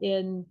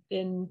in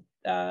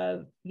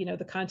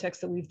the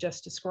context that we've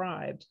just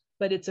described.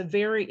 But it's a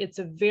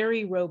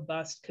very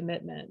robust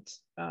commitment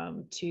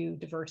to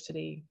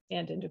diversity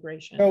and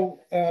integration.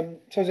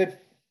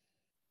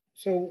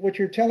 So what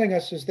you're telling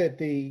us is that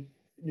the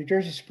New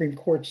Jersey Supreme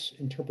Court's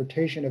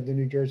interpretation of the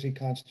New Jersey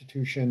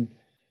Constitution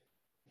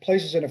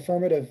places an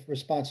affirmative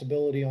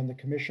responsibility on the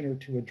commissioner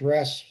to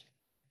address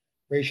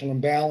racial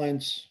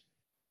imbalance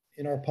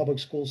in our public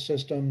school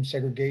system,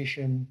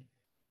 segregation,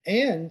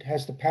 and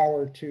has the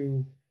power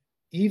to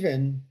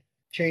even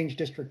change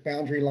district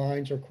boundary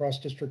lines or cross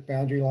district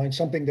boundary lines,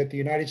 something that the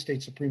United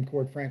States Supreme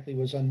Court, frankly,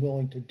 was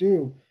unwilling to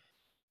do.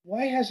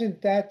 Why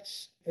hasn't that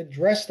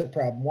addressed the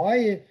problem?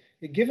 Why,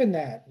 given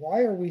that,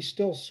 why are we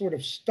still sort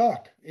of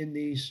stuck in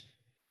these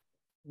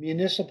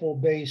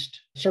municipal-based,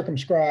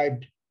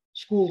 circumscribed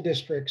school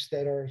districts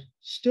that are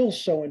still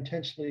so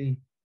intensely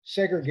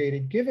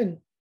segregated, given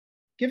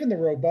the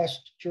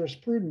robust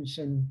jurisprudence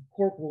and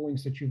court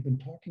rulings that you've been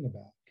talking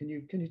about? Can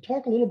you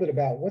talk a little bit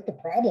about what the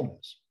problem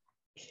is?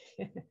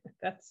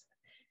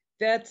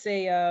 That's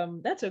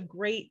a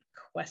great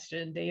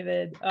question,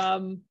 David.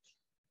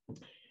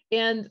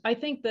 And I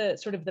think the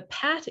sort of the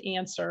pat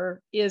answer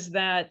is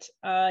that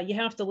you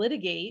have to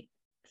litigate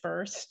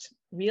first,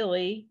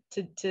 really,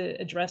 to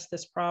address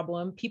this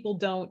problem. People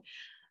don't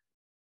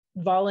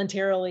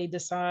voluntarily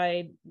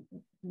decide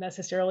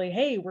necessarily,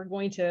 hey, we're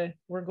going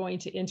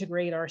to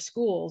integrate our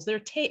schools.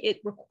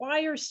 It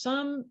requires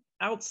some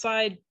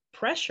outside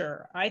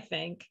pressure, I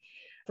think,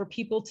 for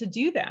people to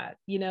do that.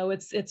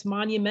 It's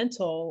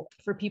monumental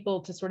for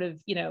people to sort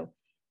of,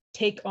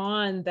 take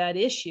on that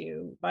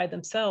issue by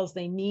themselves.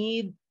 They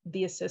need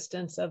the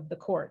assistance of the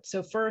court.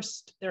 So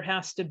first, there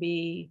has to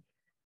be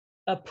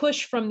a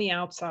push from the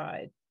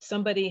outside.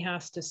 Somebody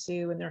has to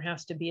sue and there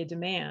has to be a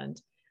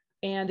demand.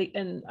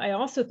 And I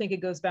also think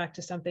it goes back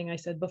to something I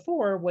said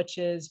before, which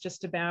is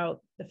just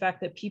about the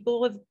fact that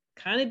people have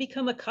kind of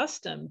become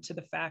accustomed to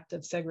the fact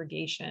of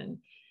segregation.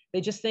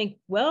 They just think,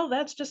 well,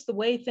 that's just the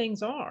way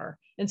things are.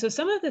 And so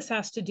some of this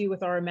has to do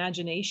with our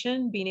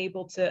imagination, being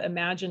able to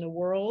imagine a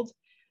world,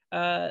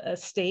 a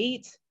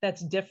state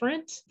that's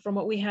different from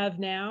what we have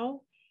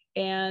now,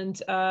 and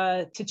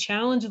to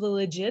challenge the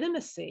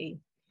legitimacy,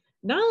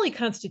 not only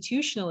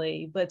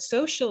constitutionally, but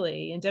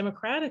socially and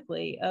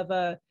democratically,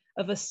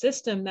 of a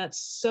system that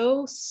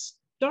so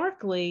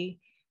starkly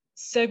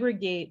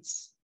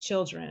segregates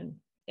children.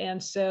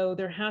 And so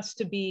there has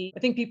to be, I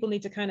think people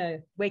need to kind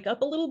of wake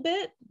up a little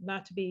bit,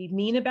 not to be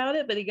mean about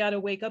it, but you got to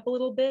wake up a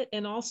little bit.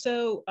 And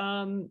also,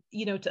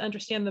 to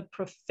understand the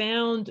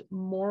profound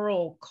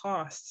moral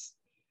costs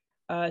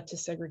to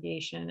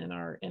segregation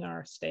in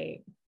our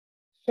state.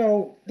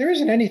 So there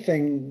isn't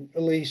anything,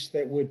 Elise,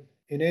 that would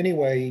in any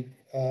way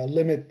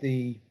limit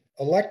the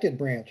elected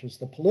branches,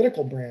 the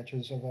political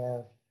branches of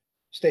our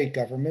state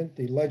government,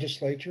 the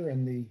legislature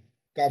and the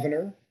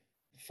governor,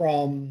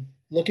 from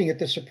looking at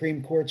the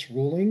Supreme Court's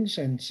rulings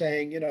and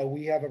saying,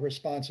 we have a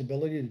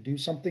responsibility to do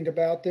something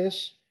about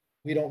this.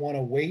 We don't want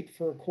to wait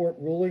for a court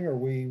ruling, or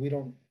we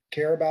don't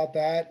care about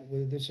that.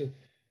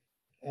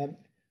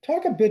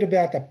 Talk a bit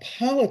about the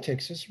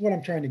politics. This is what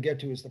I'm trying to get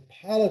to, is the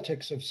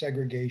politics of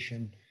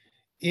segregation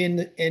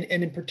and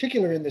in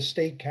particular in the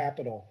state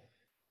capital.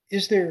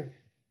 Is there,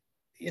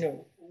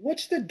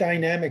 what's the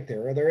dynamic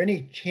there? Are there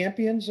any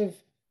champions of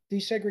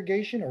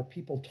desegregation? Are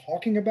people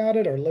talking about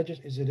it? Or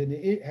has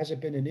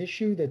it been an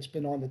issue that's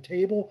been on the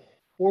table?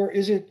 Or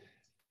is it,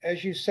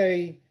 as you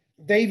say,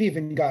 they've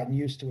even gotten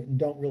used to it and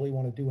don't really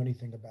want to do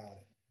anything about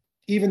it,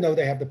 even though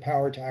they have the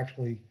power to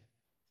actually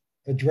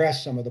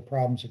address some of the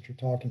problems that you're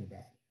talking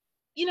about?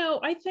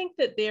 I think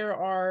that there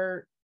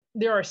are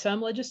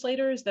some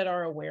legislators that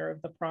are aware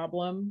of the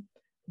problem.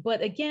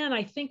 But again,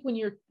 I think when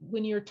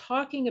you're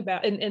talking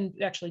about, and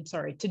actually,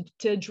 sorry,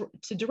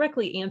 to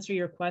directly answer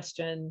your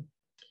question,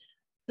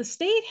 the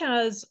state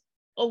has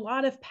a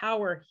lot of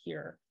power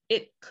here.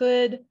 It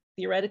could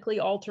theoretically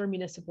alter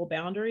municipal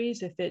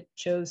boundaries if it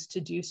chose to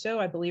do so.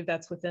 I believe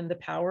that's within the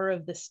power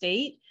of the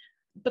state.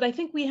 But I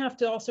think we have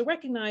to also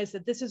recognize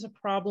that this is a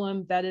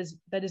problem that is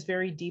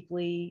very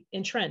deeply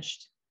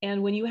entrenched.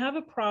 And when you have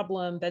a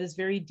problem that is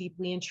very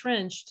deeply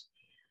entrenched,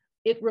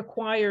 it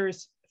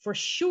requires, for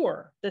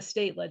sure, the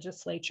state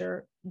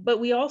legislature, but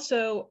we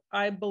also,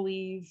 I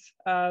believe,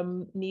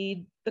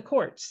 need the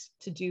courts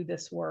to do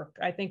this work.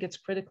 I think it's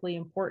critically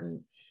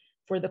important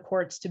for the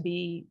courts to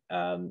be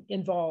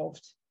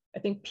involved. I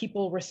think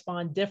people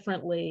respond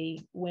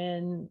differently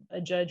when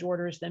a judge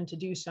orders them to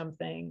do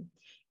something.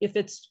 If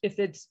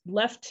it's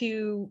left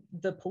to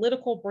the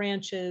political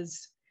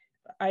branches,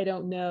 I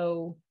don't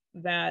know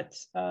that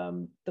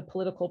the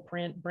political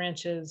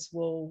branches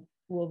will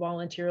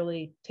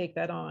voluntarily take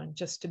that on,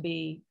 just to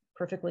be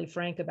perfectly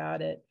frank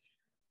about it.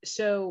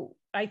 So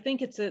I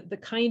think it's the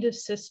kind of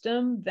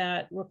system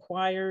that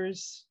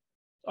requires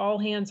all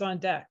hands on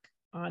deck,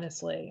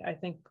 honestly. I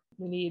think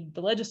we need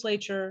the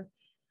legislature,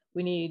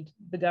 we need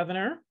the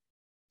governor,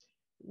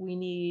 we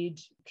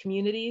need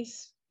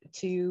communities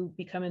to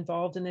become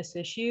involved in this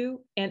issue.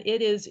 And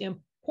it is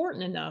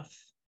important enough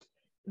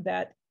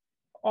that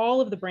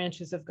all of the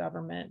branches of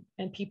government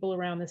and people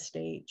around the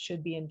state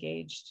should be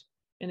engaged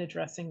in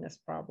addressing this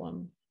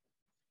problem.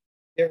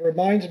 It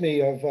reminds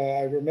me of,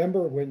 I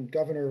remember when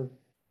John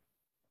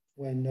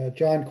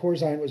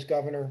Corzine was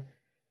governor,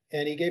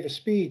 and he gave a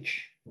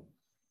speech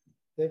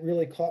that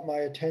really caught my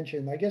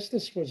attention. I guess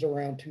this was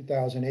around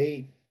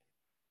 2008.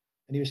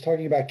 And he was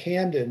talking about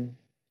Camden.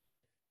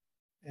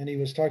 And he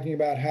was talking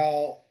about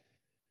how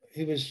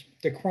he was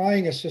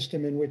decrying a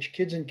system in which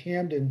kids in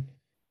Camden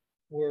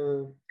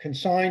were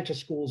consigned to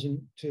schools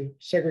and to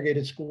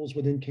segregated schools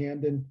within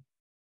Camden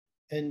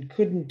and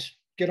couldn't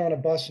get on a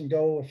bus and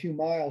go a few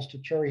miles to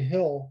Cherry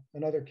Hill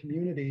and other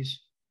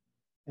communities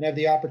and have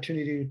the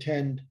opportunity to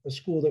attend a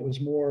school that was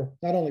more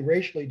not only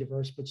racially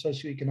diverse, but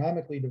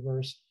socioeconomically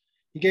diverse.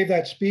 He gave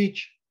that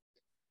speech,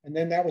 and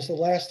then that was the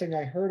last thing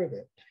I heard of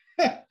it.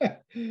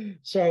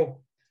 So,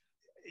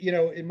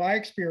 in my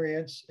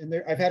experience, and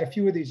I've had a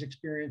few of these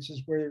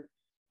experiences where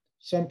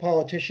some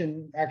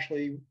politician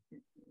actually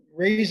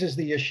raises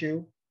the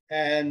issue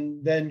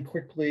and then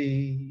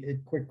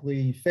it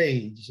quickly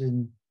fades.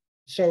 And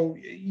so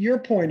your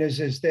point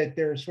is that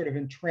there's sort of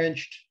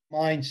entrenched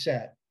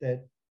mindset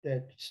that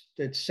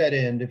set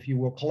in, if you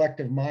will,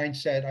 collective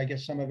mindset. I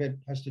guess some of it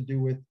has to do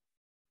with,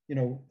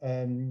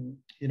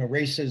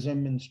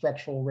 racism and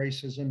structural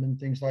racism and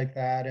things like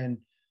that. And,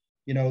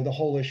 the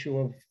whole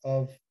issue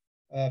of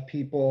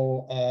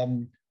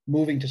people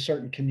moving to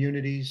certain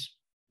communities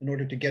in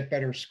order to get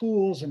better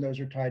schools, and those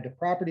are tied to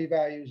property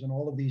values and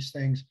all of these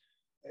things.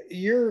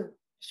 You're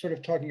sort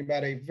of talking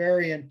about a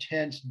very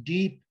intense,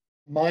 deep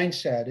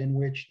mindset in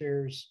which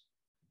there's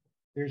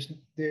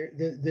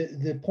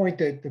the point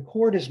that the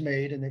court has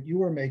made and that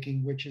you are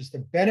making, which is the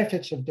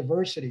benefits of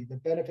diversity, the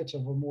benefits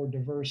of a more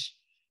diverse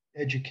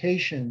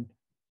education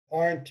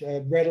aren't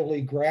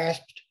readily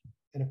grasped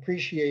and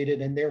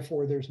appreciated, and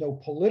therefore there's no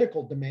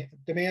political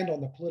demand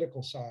on the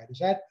political side. Is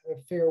that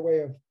a fair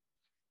way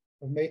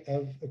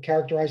of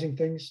characterizing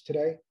things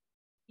today?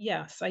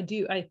 Yes, I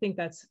do. I think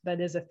that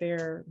is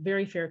a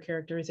very fair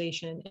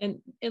characterization.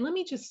 And let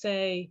me just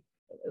say,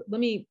 let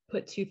me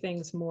put two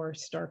things more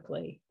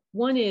starkly.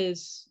 One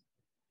is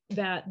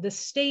that the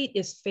state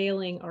is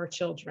failing our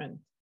children,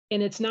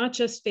 and it's not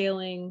just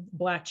failing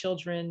Black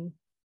children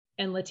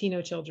and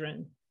Latino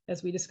children,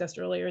 as we discussed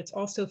earlier. It's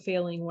also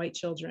failing white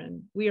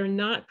children. We are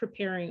not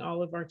preparing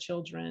all of our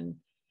children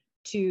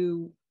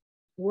to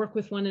work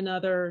with one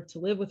another, to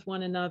live with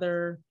one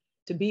another,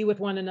 to be with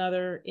one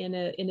another in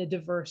a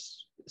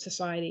diverse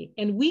society.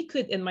 And we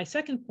could, and my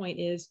second point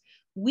is,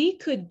 we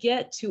could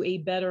get to a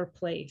better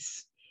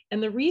place.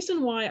 And the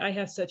reason why I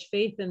have such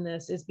faith in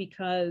this is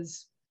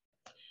because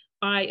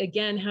I,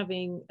 again,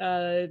 having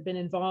been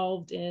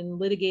involved in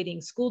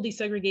litigating school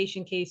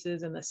desegregation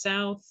cases in the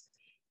South,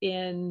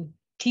 in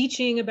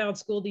teaching about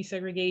school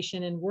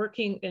desegregation and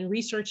working and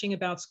researching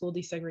about school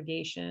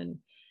desegregation,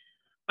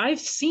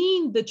 I've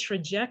seen the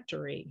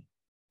trajectory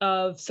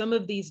of some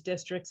of these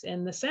districts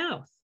in the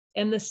South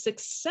and the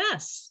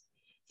success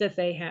that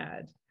they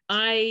had.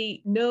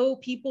 I know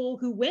people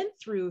who went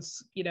through,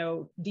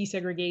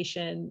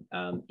 desegregation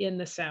in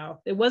the South.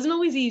 It wasn't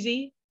always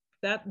easy.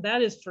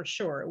 That is for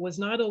sure. It was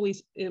not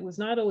always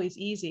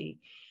easy,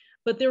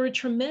 but there were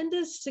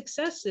tremendous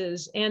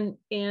successes. And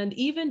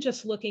even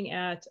just looking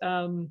at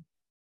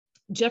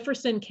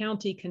Jefferson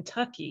County,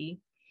 Kentucky,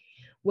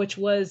 which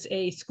was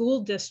a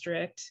school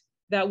district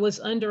that was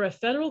under a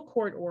federal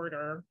court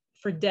order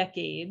for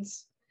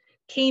decades,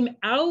 came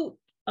out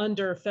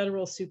under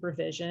federal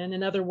supervision.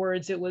 In other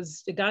words,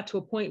 it got to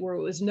a point where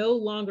it was no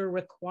longer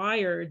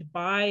required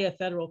by a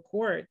federal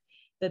court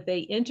that they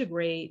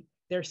integrate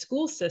their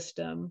school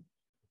system.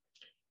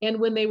 And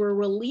when they were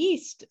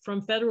released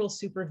from federal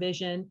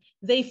supervision,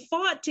 they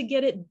fought to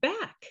get it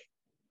back.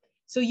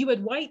 So you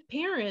had white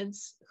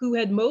parents who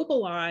had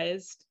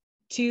mobilized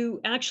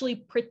to actually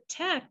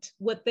protect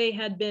what they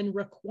had been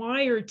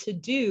required to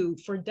do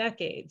for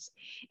decades.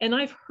 And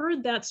I've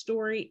heard that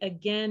story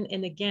again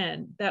and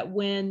again, that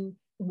when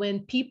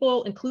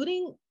people,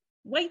 including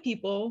white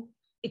people,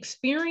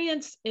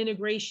 experience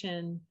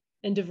integration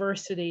and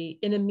diversity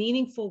in a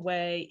meaningful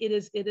way,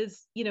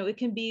 it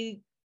can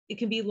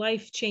be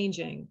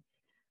life-changing.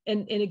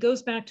 And it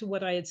goes back to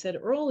what I had said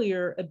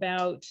earlier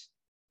about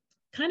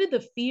kind of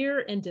the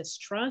fear and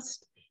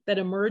distrust that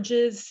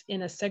emerges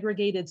in a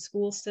segregated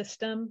school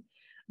system.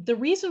 The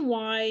reason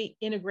why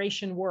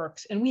integration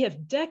works, and we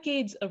have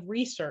decades of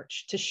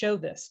research to show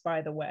this,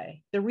 by the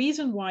way, the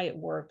reason why it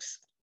works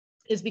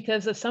is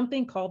because of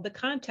something called the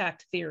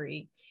contact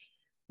theory,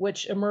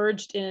 which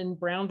emerged in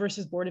Brown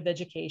versus Board of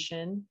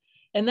Education.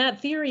 And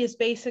that theory is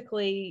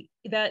basically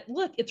that,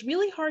 look, it's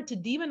really hard to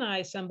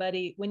demonize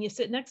somebody when you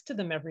sit next to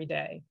them every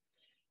day.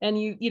 And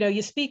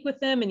you speak with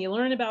them and you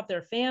learn about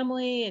their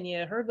family and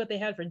you heard what they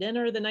had for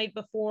dinner the night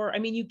before. I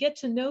mean, you get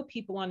to know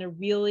people on a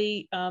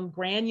really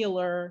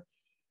granular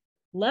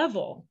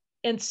level.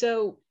 And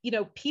so,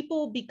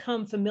 people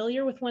become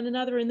familiar with one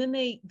another, and then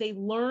they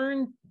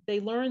learn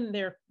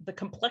the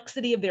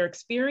complexity of their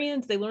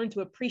experience. They learn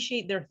to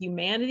appreciate their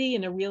humanity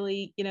in a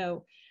really,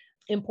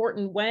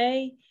 important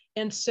way.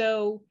 And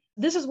so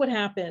this is what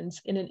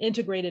happens in an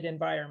integrated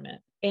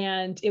environment.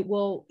 And it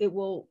will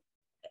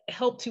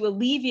help to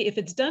alleviate, if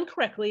it's done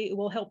correctly, it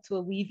will help to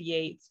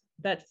alleviate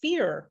that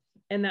fear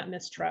and that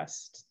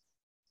mistrust.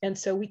 And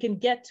so we can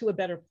get to a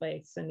better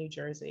place in New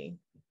Jersey.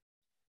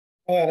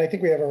 And I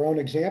think we have our own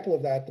example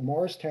of that, the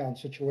Morristown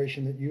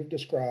situation that you've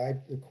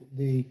described.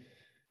 The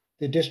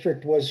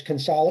district was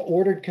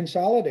ordered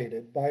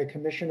consolidated by a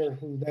commissioner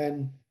who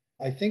then,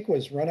 I think,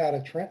 was run out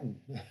of Trenton.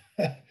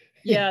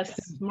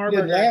 Yes, Marburger.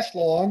 Didn't last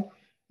long.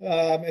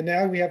 And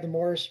now we have the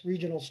Morris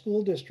Regional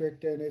School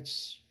District, and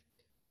it's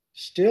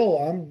still,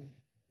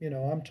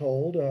 I'm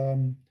told,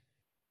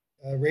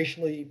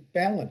 racially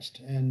balanced,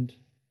 and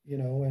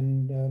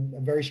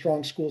a very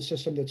strong school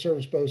system that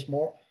serves both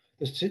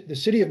the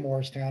city of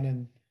Morristown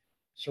and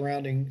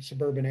surrounding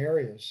suburban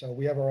areas. So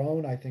we have our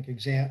own, I think,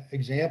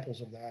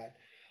 examples of that.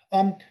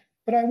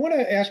 But I want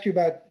to ask you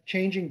about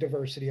changing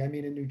diversity. I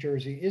mean, in New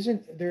Jersey,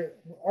 isn't there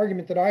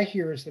argument that I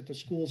hear is that the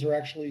schools are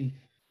actually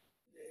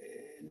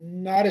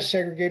not as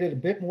segregated, a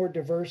bit more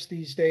diverse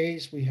these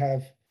days? We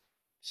have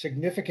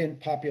significant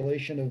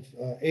population of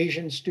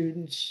Asian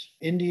students,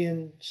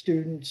 Indian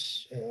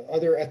students,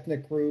 other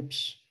ethnic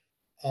groups,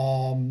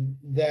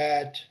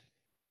 that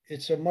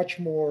it's a much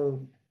more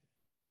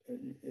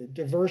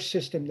diverse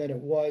system than it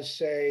was,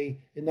 say,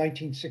 in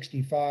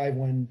 1965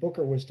 when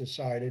Booker was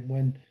decided,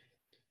 when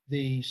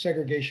the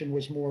segregation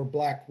was more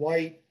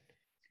black-white.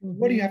 Mm-hmm.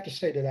 What do you have to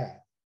say to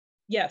that?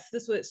 Yes,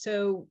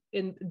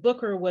 in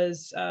Booker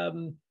was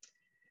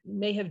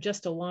may have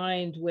just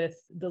aligned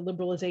with the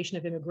liberalization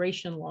of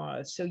immigration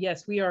laws. So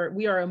yes, we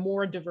are a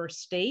more diverse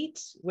state,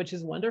 which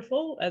is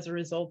wonderful as a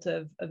result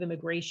of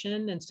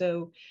immigration. And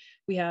so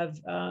we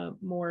have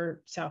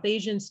more South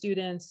Asian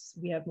students,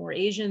 we have more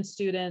Asian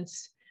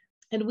students,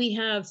 And we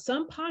have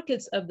some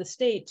pockets of the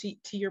state,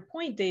 to your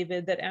point,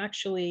 David, that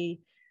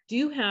actually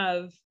do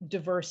have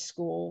diverse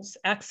schools,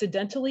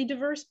 accidentally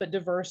diverse, but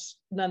diverse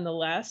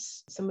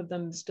nonetheless. Some of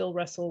them still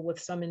wrestle with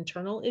some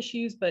internal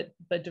issues, but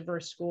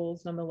diverse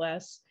schools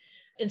nonetheless.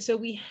 And so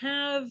we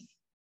have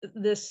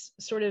this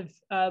sort of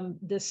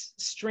this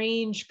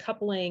strange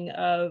coupling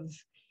of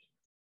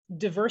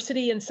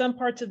diversity in some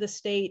parts of the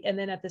state, and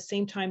then at the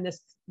same time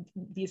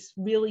this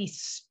really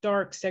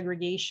stark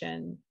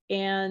segregation.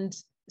 And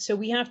so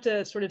we have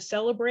to sort of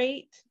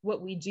celebrate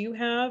what we do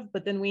have,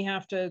 but then we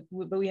have to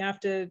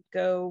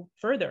go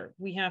further.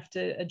 We have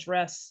to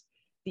address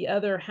the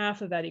other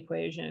half of that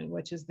equation,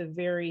 which is the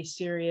very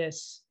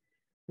serious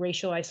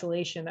racial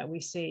isolation that we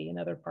see in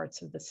other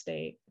parts of the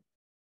state.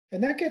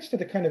 And that gets to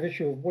the kind of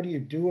issue of what do you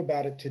do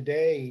about it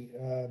today?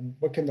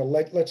 What can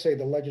let's say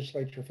the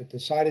legislature, if it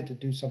decided to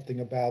do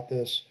something about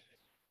this,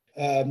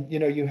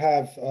 you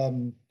have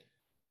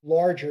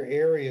larger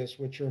areas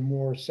which are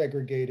more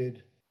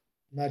segregated,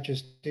 not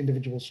just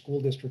individual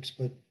school districts,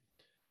 but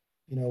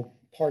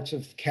parts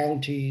of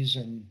counties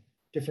and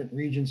different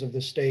regions of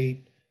the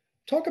state.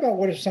 Talk about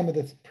what are some of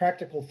the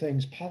practical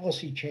things,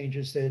 policy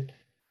changes that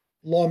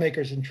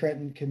lawmakers in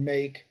Trenton can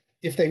make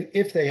if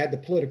they had the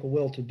political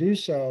will to do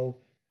so,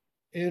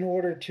 in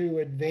order to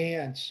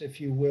advance,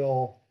 if you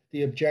will,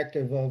 the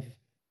objective of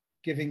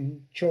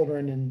giving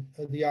children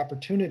and the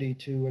opportunity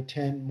to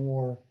attend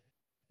more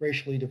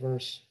racially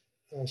diverse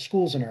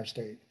schools in our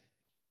state.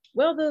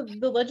 Well,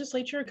 the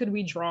legislature could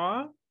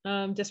redraw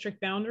district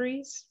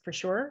boundaries for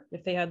sure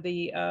if they had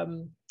the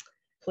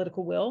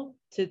political will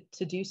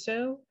to do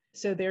so.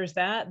 So there's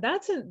that.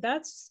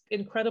 That's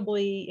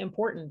incredibly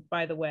important,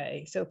 by the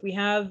way. So if we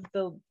have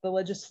the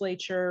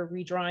legislature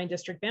redrawing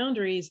district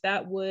boundaries,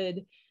 that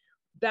would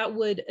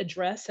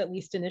address, at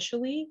least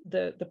initially,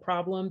 the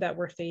problem that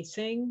we're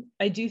facing.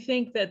 I do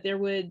think that there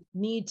would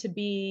need to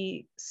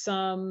be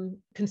some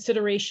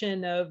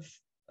consideration of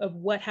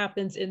what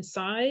happens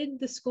inside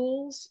the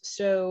schools.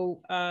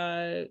 So,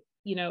 I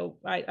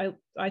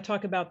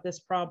talk about this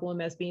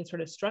problem as being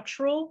sort of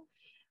structural,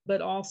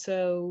 but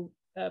also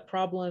a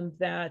problem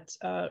that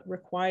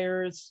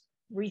requires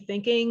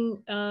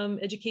rethinking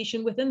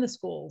education within the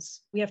schools.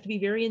 We have to be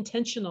very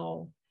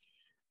intentional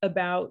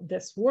about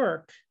this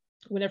work.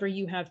 Whenever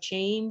you have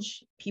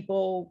change,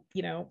 people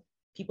a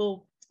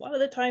lot of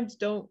the times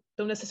don't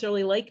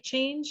necessarily like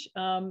change,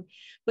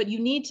 but you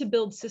need to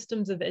build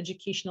systems of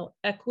educational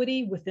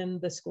equity within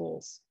the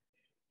schools.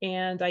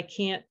 And I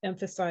can't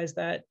emphasize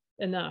that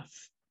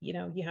enough.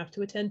 You have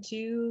to attend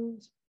to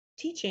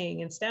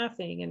teaching and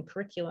staffing and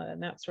curricula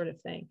and that sort of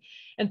thing.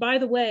 And by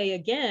the way,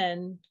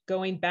 again,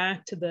 going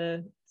back to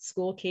the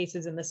school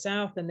cases in the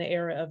South in the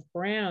era of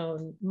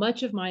Brown,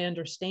 much of my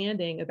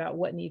understanding about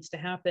what needs to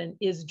happen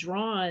is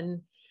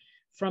drawn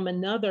from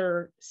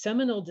another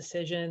seminal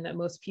decision that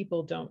most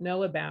people don't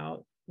know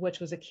about, which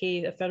was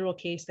a federal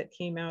case that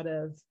came out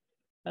of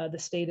the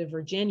state of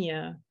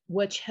Virginia,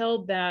 which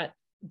held that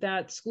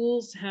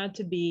schools had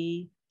to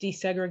be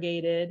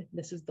desegregated.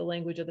 This is the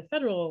language of the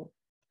federal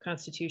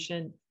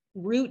Constitution,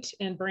 root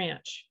and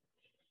branch.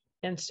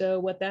 And so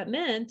what that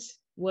meant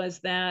was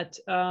that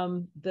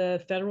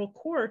the federal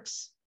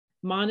courts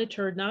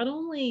monitored not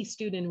only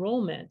student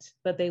enrollment,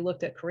 but they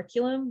looked at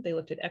curriculum, they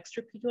looked at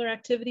extracurricular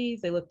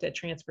activities, they looked at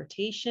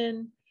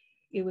transportation.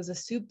 It was a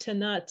soup to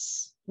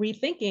nuts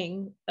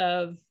rethinking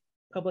of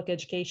public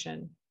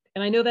education.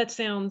 And I know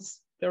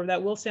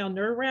that will sound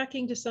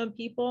nerve-wracking to some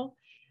people,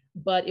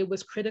 but it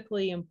was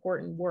critically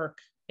important work.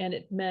 And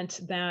it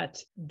meant that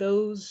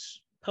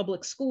those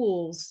public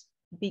schools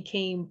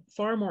became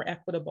far more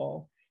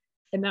equitable.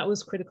 And that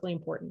was critically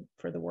important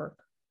for the work.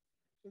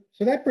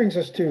 So that brings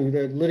us to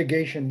the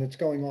litigation that's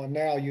going on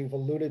now. You've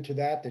alluded to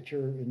that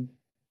you're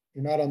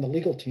not on the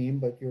legal team,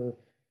 but you're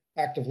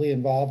actively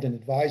involved in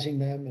advising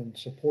them and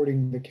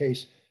supporting the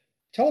case.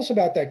 Tell us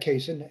about that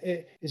case. And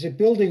is it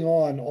building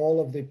on all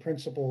of the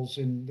principles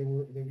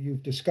that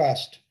you've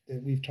discussed,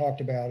 that we've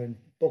talked about in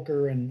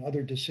Booker and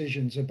other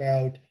decisions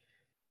about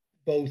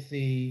both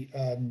the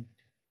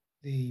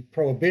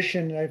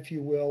prohibition, if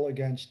you will,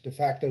 against de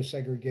facto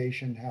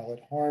segregation, how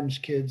it harms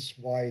kids,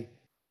 why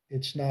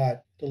it's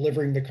not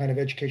delivering the kind of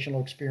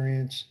educational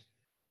experience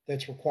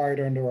that's required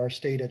under our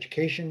state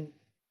education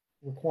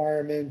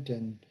requirement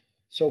and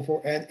so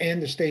forth,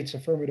 and the state's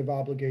affirmative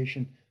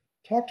obligation.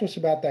 Talk to us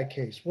about that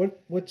case.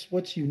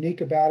 What's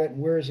unique about it, and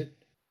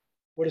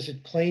what is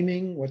it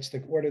claiming?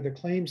 What are the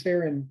claims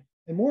there, and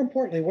more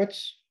importantly,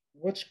 what's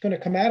going to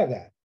come out of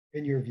that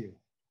in your view?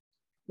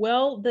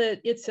 Well,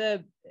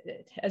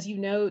 as you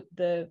note,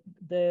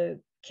 the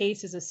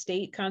case is a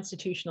state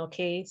constitutional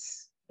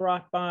case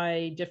brought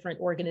by different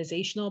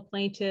organizational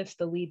plaintiffs.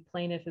 The lead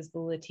plaintiff is the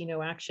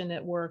Latino Action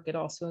Network. It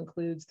also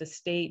includes the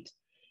state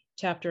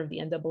chapter of the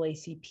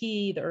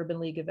NAACP, the Urban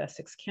League of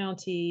Essex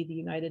County, the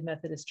United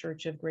Methodist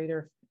Church of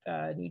Greater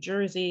New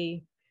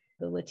Jersey,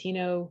 the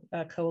Latino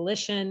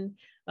Coalition,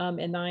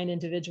 and 9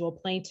 individual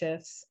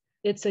plaintiffs.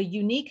 It's a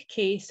unique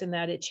case in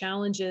that it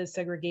challenges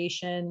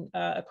segregation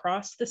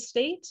across the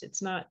state.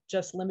 It's not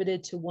just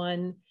limited to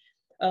one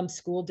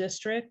school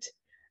district.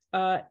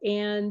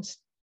 And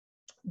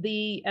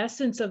the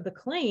essence of the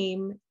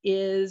claim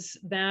is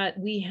that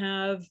we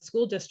have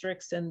school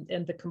districts, and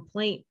the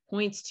complaint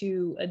points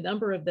to a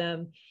number of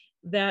them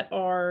that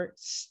are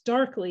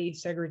starkly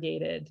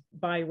segregated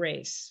by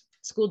race.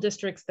 School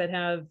districts that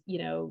have,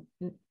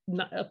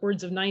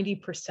 upwards of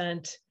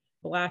 90%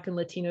 Black and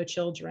Latino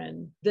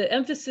children. The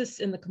emphasis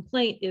in the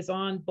complaint is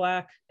on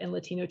Black and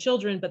Latino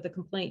children, but the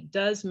complaint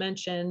does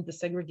mention the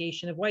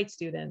segregation of white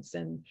students.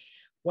 And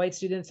white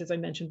students, as I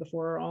mentioned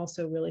before, are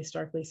also really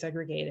starkly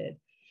segregated.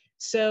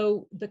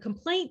 So the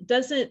complaint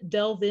doesn't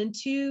delve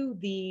into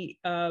the,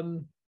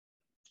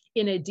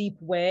 in a deep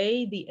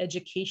way, the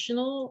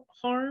educational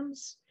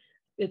harms.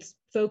 It's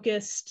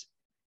focused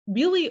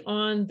really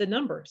on the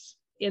numbers,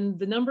 and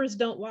the numbers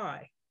don't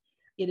lie.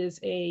 It is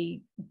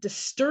a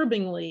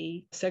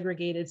disturbingly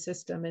segregated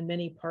system in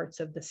many parts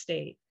of the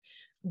state.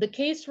 The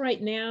case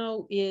right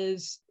now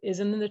is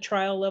in the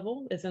trial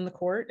level, is in the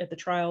court at the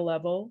trial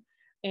level,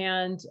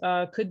 and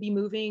could be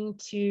moving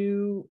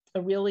to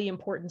a really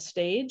important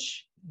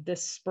stage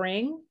this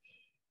spring.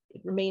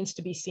 It remains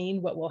to be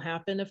seen what will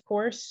happen, of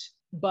course.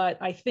 But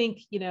I think,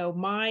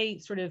 my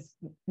sort of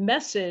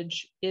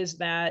message is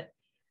that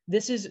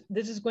this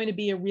is going to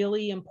be a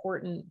really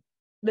important,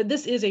 that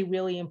this is a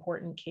really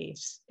important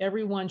case.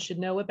 Everyone should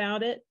know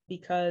about it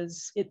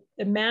because it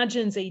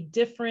imagines a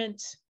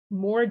different,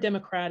 more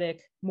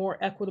democratic, more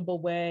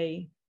equitable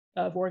way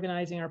of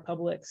organizing our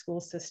public school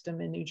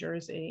system in New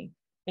Jersey.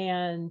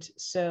 And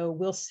so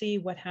we'll see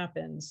what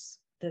happens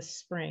this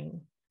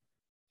spring.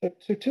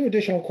 So two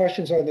additional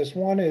questions on this.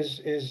 One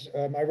is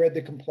I read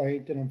the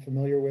complaint and I'm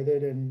familiar with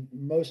it, and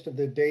most of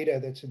the data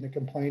that's in the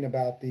complaint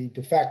about the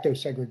de facto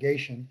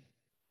segregation,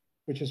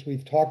 which, as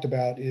we've talked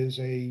about, is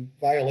a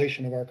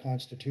violation of our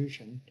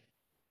Constitution.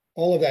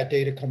 All of that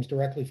data comes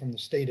directly from the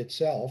state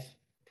itself,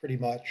 pretty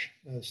much,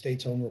 the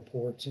state's own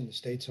reports and the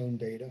state's own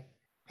data.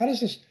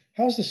 How's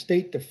the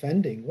state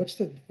defending? What's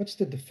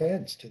the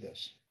defense to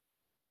this?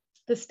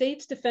 The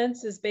state's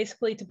defense is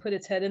basically to put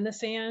its head in the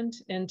sand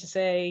and to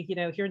say,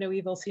 hear no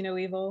evil, see no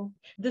evil.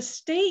 The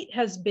state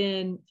has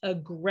been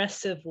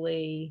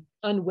aggressively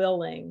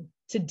unwilling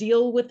to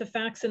deal with the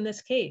facts in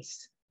this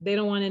case. They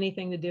don't want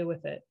anything to do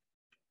with it.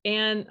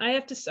 And I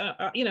have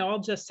to, I'll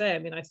just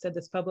say, I've said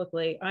this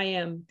publicly, I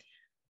am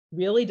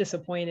really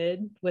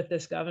disappointed with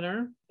this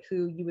governor,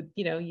 who you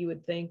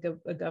would think of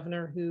a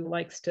governor who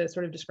likes to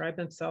sort of describe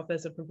himself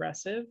as a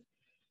progressive,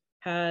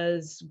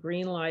 has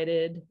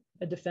green-lighted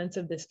a defense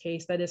of this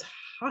case that is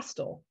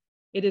hostile.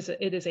 It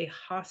is a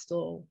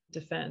hostile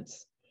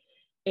defense.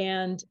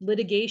 And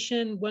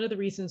litigation, one of the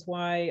reasons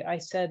why I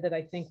said that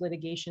I think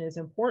litigation is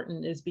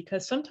important is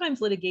because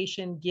sometimes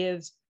litigation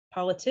gives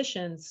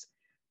politicians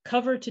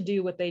cover to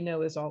do what they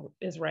know is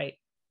right.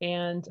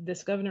 And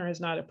this governor has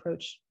not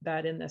approached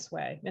that in this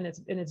way. And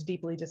it's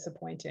deeply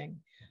disappointing.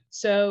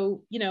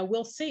 So,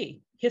 we'll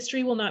see.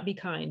 History will not be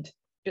kind.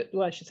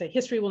 Well, I should say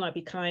history will not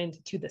be kind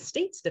to the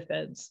state's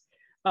defense.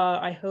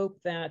 I hope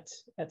that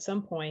at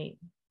some point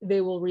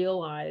they will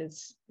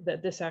realize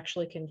that this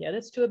actually can get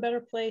us to a better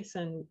place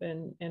and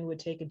would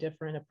take a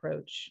different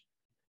approach.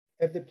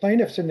 Have the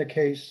plaintiffs in the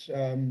case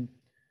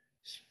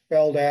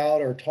spelled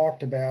out or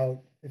talked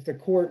about, if the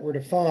court were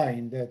to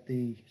find that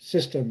the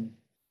system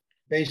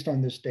based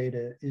on this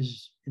data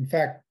is in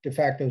fact de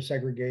facto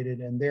segregated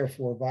and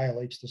therefore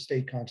violates the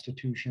state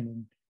constitution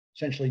and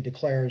essentially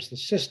declares the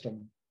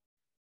system,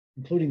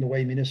 including the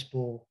way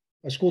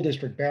school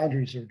district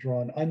boundaries are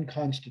drawn,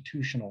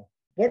 unconstitutional,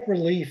 what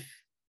relief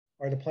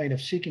are the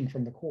plaintiffs seeking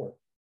from the court?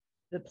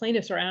 The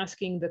plaintiffs are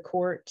asking the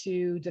court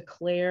to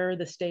declare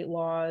the state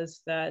laws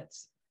that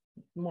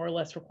more or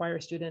less require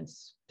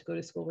students to go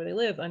to school where they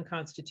live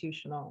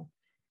unconstitutional.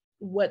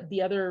 What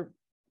the other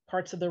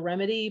parts of the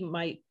remedy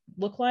might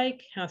look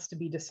like has to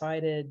be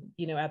decided,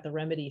 at the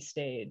remedy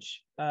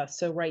stage.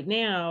 So right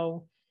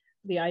now,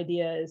 the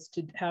idea is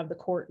to have the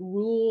court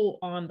rule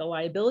on the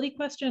liability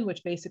question,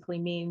 which basically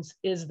means,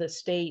 is the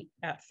state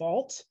at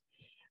fault?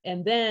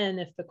 And then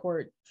if the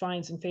court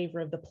finds in favor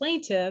of the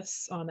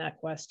plaintiffs on that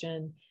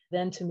question,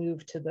 then to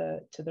move to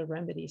the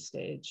remedy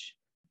stage.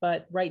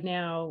 But right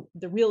now,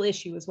 the real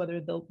issue is whether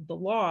the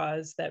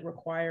laws that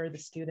require the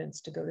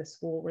students to go to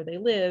school where they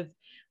live,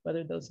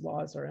 whether those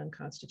laws are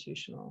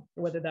unconstitutional,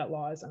 or whether that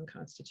law is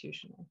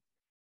unconstitutional.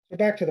 So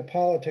back to the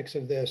politics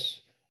of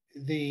this,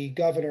 the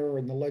governor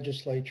and the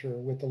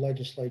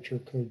legislature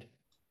could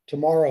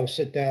tomorrow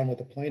sit down with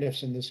the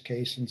plaintiffs in this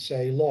case and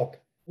say, look,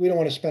 we don't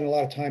want to spend a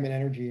lot of time and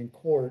energy in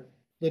court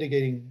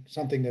litigating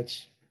something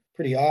that's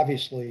pretty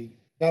obviously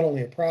not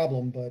only a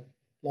problem, but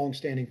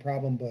longstanding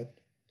problem, but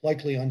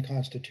likely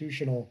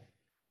unconstitutional.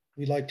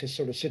 We'd like to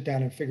sort of sit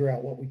down and figure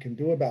out what we can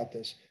do about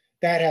this.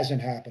 That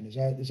hasn't happened. Is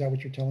that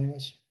what you're telling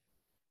us?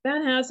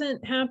 That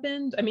hasn't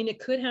happened. It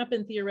could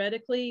happen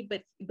theoretically,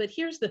 but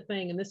here's the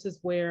thing, and this is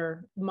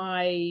where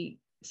my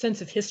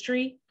sense of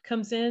history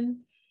comes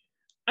in.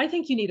 I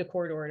think you need a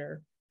court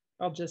order.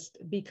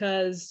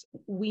 Because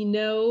we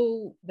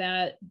know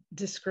that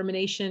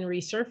discrimination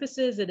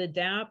resurfaces, it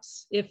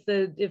adapts. If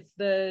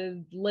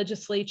the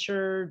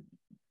legislature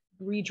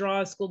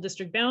redraw school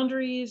district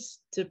boundaries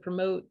to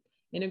promote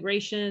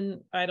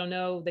integration. I don't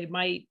know, they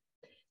might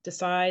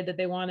decide that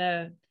they want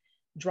to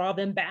draw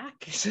them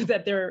back so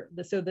that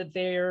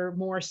they're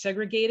more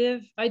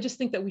segregative. I just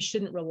think that we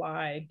shouldn't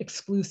rely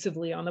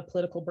exclusively on the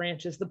political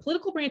branches. The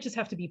political branches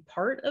have to be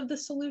part of the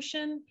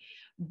solution,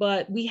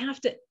 but we have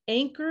to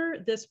anchor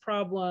this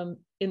problem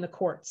in the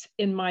courts,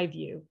 in my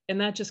view. And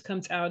that just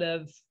comes out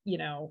of,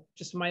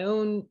 just my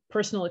own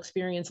personal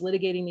experience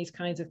litigating these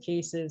kinds of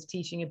cases,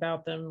 teaching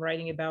about them,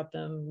 writing about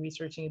them,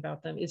 researching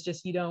about them. It's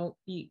just you don't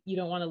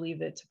want to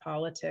leave it to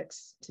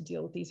politics to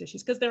deal with these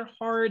issues because they're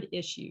hard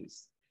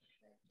issues.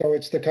 So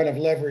it's the kind of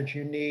leverage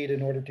you need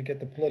in order to get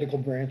the political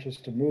branches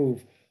to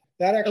move.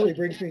 That actually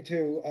brings me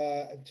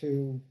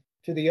to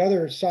the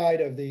other side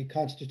of the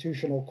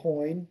constitutional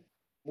coin,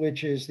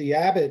 which is the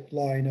Abbott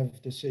line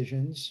of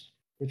decisions,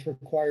 which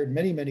required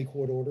many, many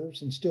court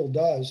orders and still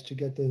does to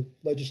get the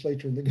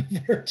legislature and the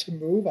governor to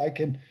move. I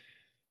can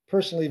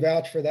personally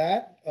vouch for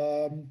that.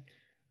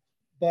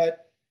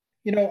 But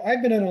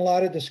I've been in a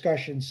lot of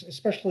discussions,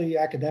 especially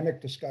academic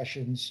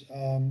discussions,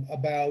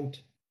 about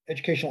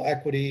educational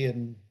equity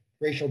and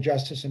racial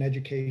justice in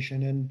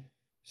education. And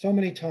so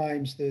many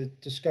times the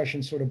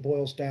discussion sort of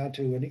boils down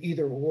to an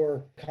either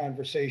or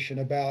conversation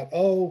about,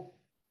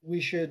 we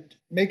should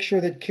make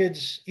sure that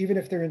kids, even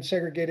if they're in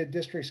segregated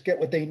districts, get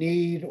what they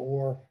need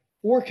or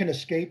can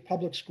escape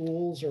public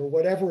schools or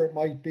whatever it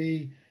might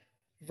be,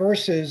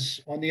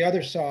 versus on the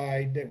other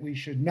side, that we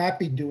should not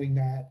be doing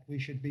that. We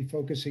should be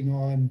focusing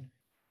on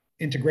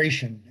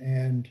integration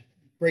and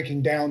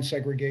breaking down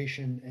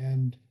segregation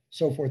and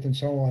so forth and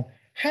so on.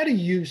 How do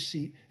you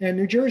see, and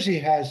New Jersey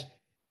has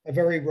a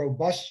very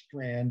robust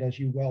strand, as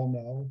you well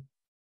know,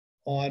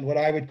 on what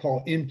I would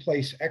call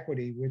in-place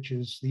equity, which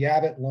is the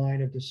Abbott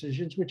line of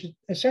decisions, which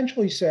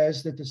essentially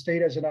says that the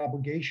state has an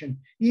obligation,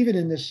 even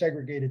in this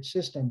segregated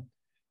system,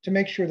 to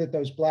make sure that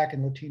those Black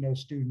and Latino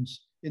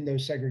students in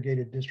those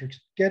segregated districts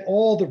get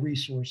all the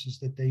resources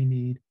that they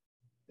need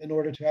in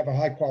order to have a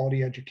high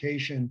quality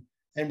education.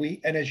 And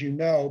as you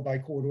know, by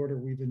court order,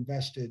 we've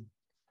invested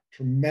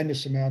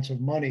tremendous amounts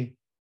of money,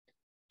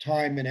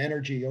 time, and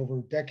energy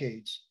over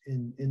decades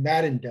in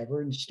that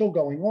endeavor, and still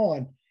going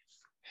on.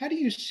 How do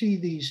you see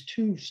these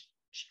two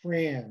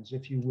strands,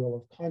 if you will,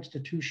 of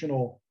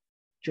constitutional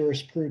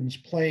jurisprudence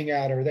playing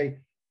out? Are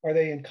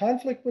they in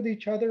conflict with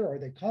each other? Are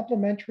they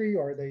complementary?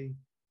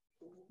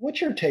 What's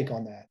your take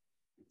on that?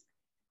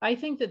 I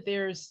think that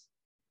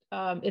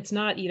it's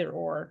not either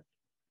or.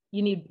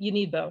 You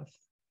need both.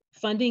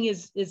 Funding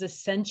is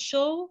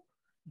essential,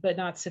 but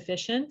not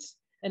sufficient.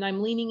 And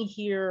I'm leaning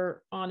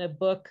here on a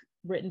book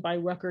written by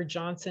Rucker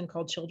Johnson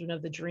called Children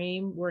of the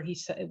Dream, where he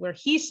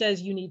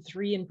says you need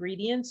 3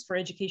 ingredients for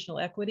educational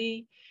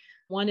equity.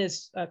 One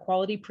is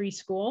quality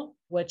preschool,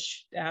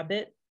 which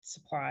Abbott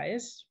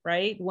supplies,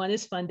 right? One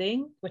is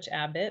funding, which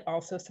Abbott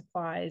also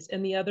supplies,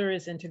 and the other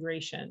is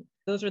integration.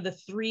 Those are the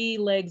 3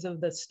 legs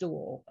of the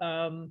stool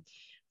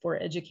for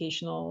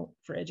educational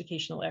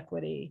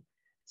equity.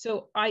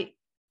 So I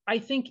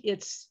think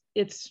it's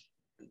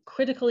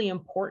critically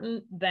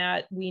important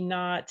that we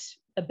not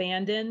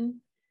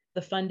abandon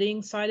the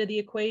funding side of the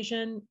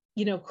equation.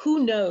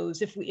 Who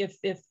knows if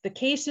the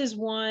case is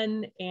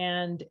won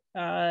and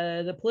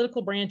the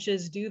political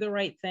branches do the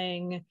right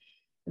thing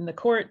and the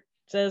court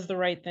says the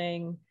right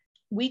thing,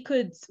 we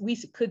could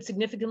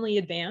significantly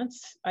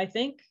advance, I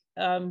think,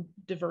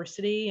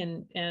 diversity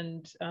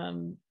and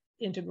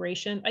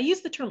integration. I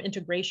use the term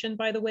integration,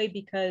 by the way,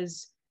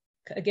 because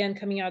again,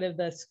 coming out of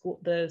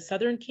the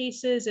Southern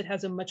cases, it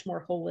has a much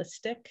more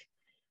holistic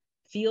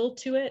feel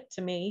to it,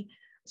 to me.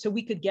 So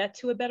we could get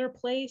to a better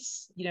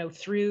place,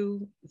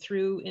 through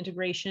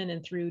integration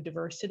and through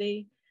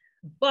diversity.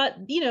 But,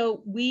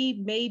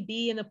 we may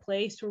be in a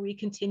place where we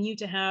continue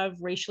to have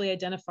racially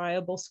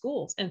identifiable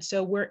schools. And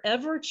so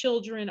wherever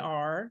children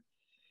are,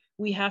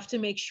 we have to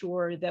make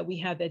sure that we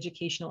have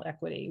educational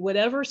equity.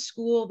 Whatever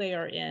school they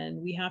are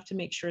in, we have to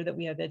make sure that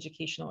we have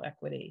educational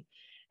equity.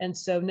 And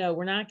so, no,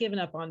 we're not giving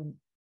up on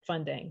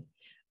funding.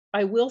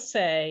 I will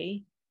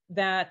say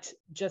that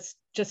just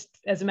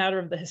as a matter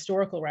of the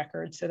historical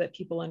record, so that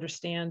people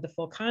understand the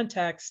full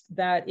context,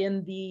 that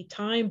in the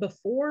time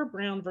before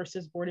Brown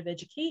versus Board of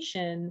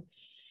Education,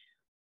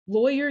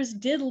 lawyers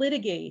did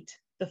litigate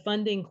the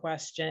funding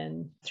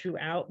question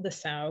throughout the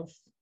South.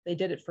 They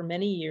did it for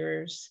many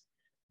years,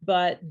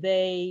 but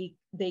they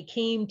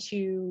came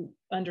to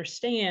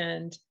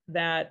understand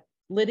that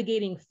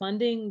litigating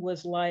funding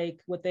was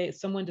like what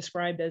someone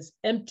described as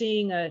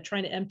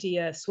trying to empty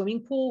a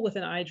swimming pool with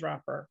an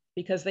eyedropper,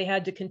 because they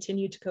had to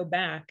continue to go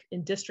back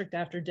in district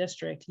after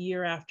district,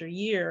 year after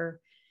year,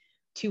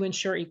 to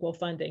ensure equal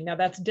funding. Now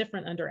that's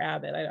different under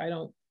Abbott. I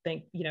don't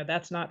think,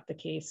 that's not the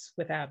case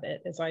with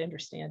Abbott, as I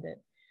understand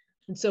it.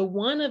 And so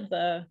one of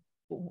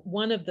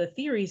the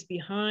theories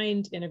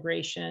behind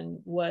integration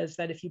was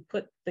that if you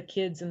put the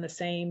kids in the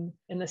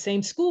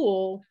same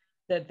school,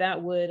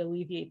 that would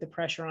alleviate the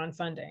pressure on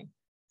funding.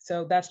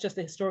 So that's just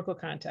the historical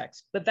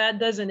context. But that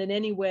doesn't in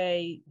any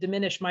way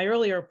diminish my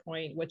earlier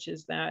point, which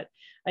is that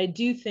I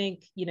do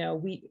think,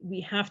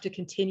 we have to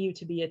continue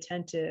to be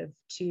attentive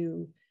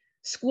to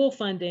school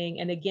funding,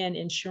 and again,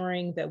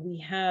 ensuring that we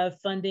have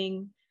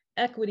funding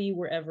equity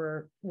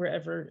wherever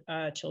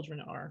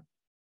children are.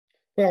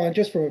 Well, and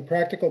just from a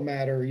practical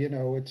matter,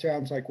 it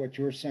sounds like what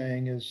you're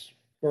saying is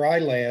where I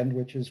land,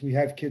 which is we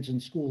have kids in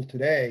school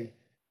today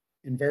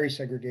in very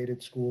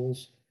segregated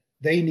schools.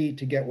 They need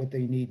to get what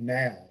they need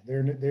now.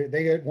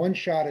 They get one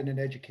shot at an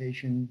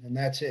education, and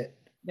that's it.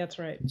 That's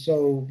right. And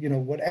so,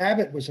 what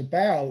Abbott was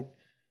about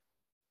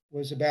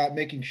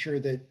making sure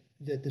that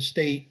the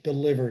state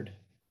delivered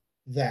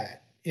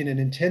that in an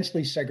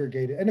intensely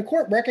segregated, and the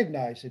court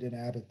recognized it in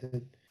Abbott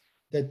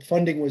that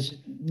funding was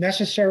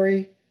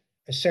necessary,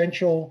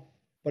 essential,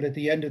 but at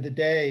the end of the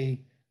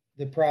day,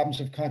 the problems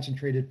of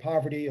concentrated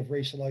poverty, of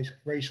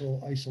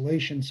racial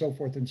isolation, so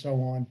forth and so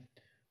on,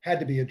 had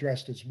to be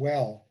addressed as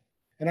well.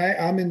 And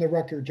I'm in the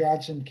Rucker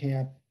Johnson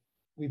camp.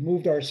 We've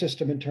moved our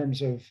system in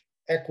terms of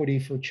equity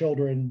for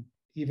children,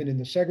 even in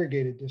the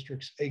segregated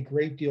districts, a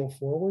great deal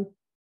forward.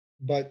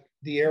 But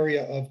the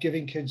area of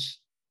giving kids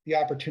the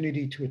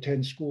opportunity to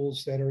attend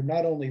schools that are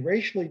not only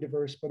racially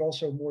diverse, but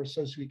also more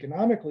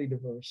socioeconomically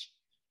diverse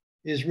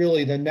is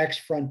really the next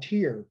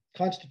frontier,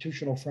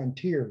 constitutional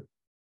frontier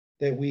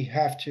that we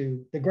have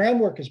to, the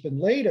groundwork has been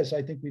laid, as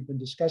I think we've been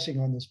discussing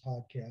on this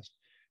podcast,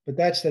 but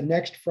that's the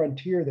next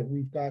frontier that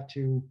we've got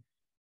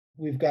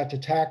to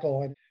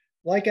tackle. And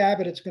like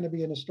Abbott, it's going to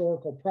be an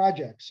historical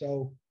project.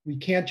 So we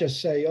can't just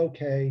say,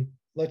 okay,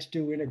 let's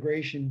do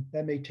integration.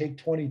 That may take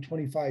 20,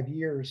 25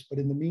 years, but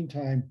in the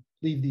meantime,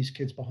 leave these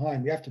kids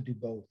behind. We have to do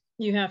both.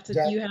 You have to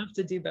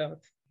do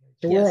both.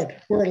 So yes.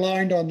 we're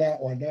aligned on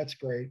that one. That's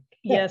great.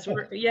 Yes,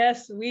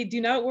 we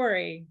do not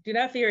worry. Do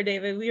not fear,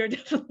 David. We are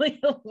definitely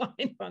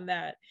aligned on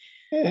that.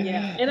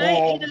 Yeah. And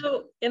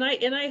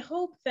I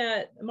hope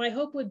that my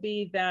hope would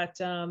be that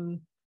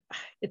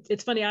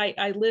it's funny.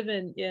 I live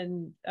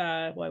in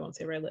I won't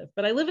say where I live,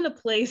 but I live in a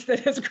place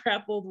that has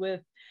grappled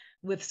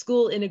with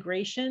school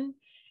integration.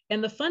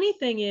 And the funny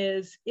thing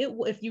is,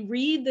 if you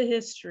read the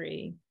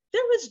history,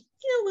 there was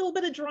a little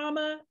bit of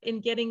drama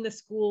in getting the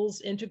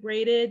schools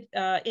integrated.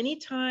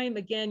 Anytime,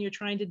 again, you're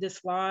trying to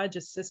dislodge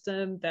a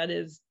system that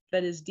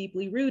is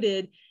deeply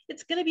rooted,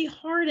 it's going to be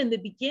hard in the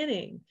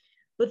beginning.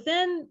 But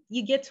then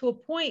you get to a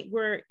point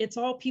where it's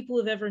all people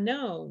have ever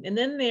known, and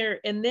then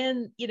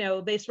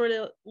they sort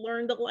of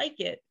learn to like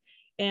it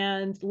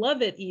and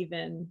love it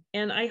even.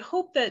 And I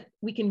hope that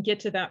we can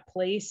get to that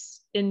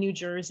place in New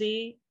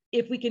Jersey.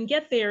 If we can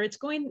get there, it's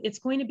going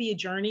to be a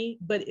journey,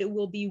 but it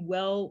will be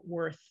well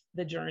worth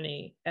the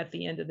journey at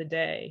the end of the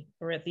day,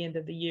 or at the end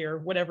of the year,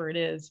 whatever it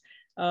is.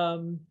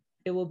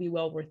 It will be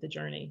well worth the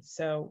journey.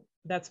 So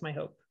that's my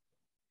hope.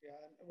 Yeah,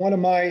 one of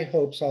my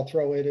hopes, I'll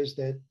throw it, is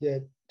that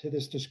to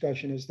this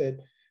discussion is that,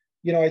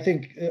 I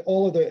think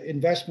all of the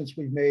investments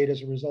we've made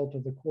as a result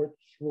of the court's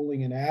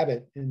ruling in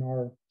Abbott in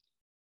our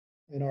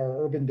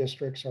urban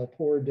districts, our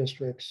poor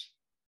districts,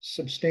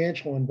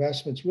 substantial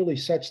investments really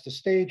sets the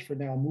stage for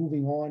now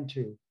moving on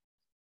to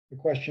the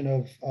question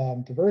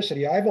of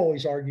diversity. I've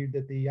always argued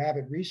that the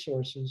Abbott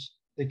resources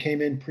that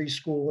came in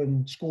preschool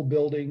and school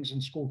buildings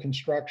and school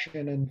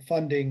construction and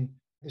funding,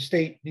 the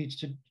state needs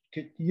to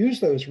use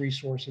those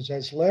resources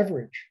as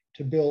leverage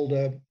to build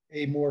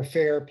a more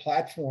fair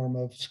platform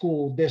of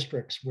school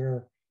districts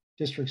where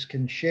districts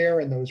can share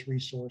in those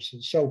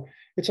resources. So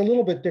it's a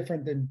little bit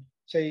different than,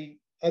 say,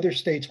 other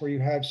states where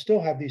you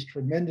still have these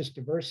tremendous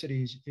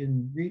diversities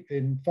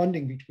in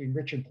funding between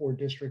rich and poor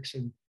districts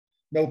and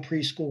no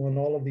preschool and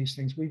all of these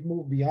things. We've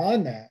moved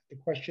beyond that. The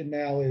question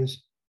now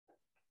is,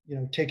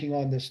 taking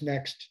on this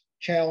next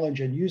challenge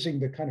and using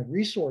the kind of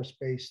resource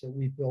base that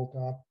we've built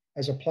up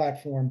as a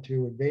platform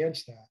to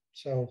advance that.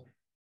 So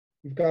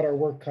we've got our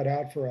work cut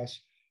out for us.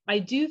 I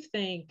do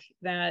think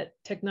that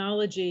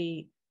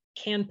technology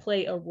can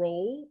play a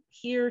role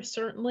here,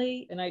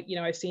 certainly. And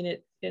I've seen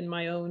it in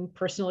my own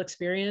personal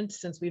experience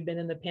since we've been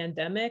in the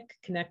pandemic.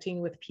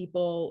 Connecting with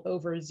people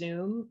over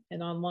Zoom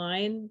and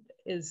online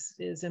is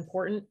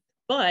important,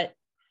 but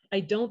I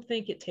don't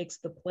think it takes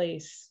the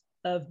place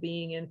of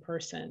being in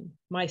person.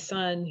 My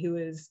son, who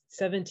is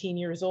 17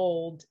 years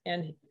old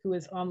and who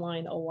is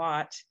online a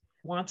lot,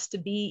 wants to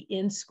be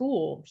in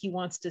school. He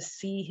wants to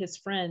see his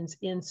friends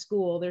in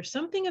school. There's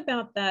something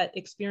about that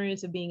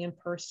experience of being in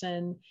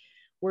person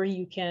where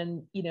you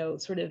can,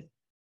 sort of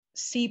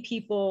see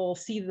people,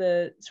 see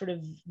the sort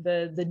of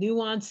the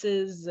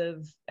nuances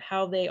of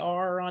how they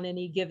are on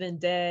any given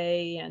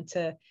day, and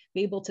to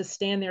be able to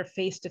stand there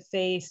face to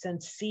face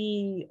and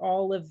see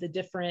all of the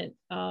different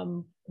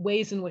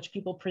ways in which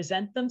people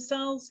present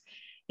themselves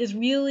is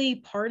really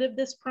part of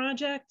this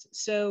project.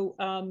 So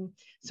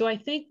I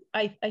think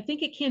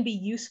it can be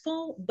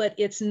useful, but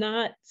it's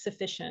not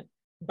sufficient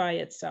by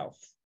itself,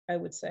 I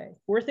would say.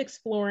 Worth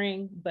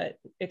exploring, but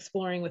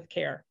exploring with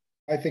care.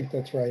 I think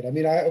that's right. I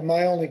mean,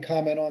 my only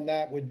comment on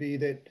that would be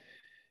that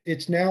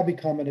it's now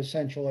become an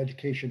essential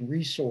education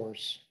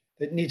resource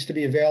that needs to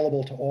be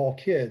available to all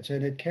kids.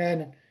 And it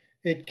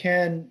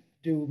can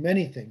do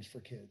many things for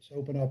kids,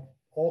 open up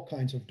all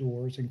kinds of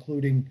doors,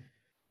 including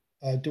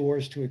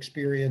doors to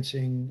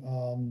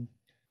experiencing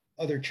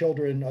other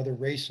children, other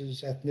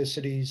races,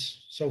 ethnicities,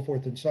 so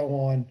forth and so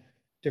on,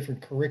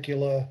 different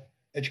curricula,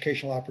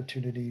 educational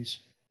opportunities.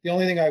 The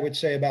only thing I would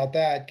say about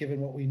that, given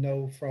what we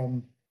know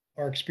from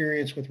our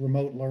experience with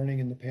remote learning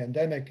in the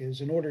pandemic, is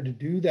in order to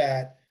do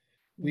that,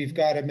 we've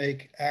got to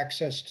make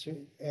access to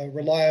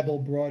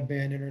reliable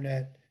broadband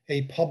internet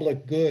a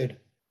public good.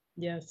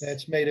 Yes.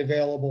 That's made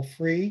available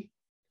free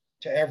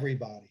to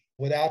everybody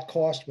without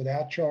cost,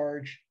 without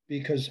charge,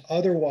 because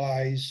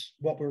otherwise,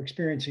 what we're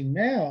experiencing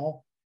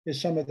now is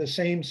some of the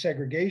same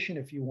segregation,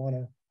 if you want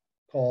to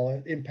call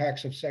it,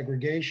 impacts of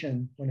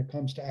segregation when it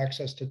comes to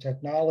access to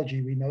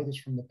technology. We know this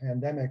from the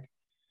pandemic,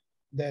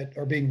 that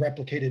are being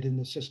replicated in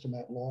the system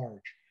at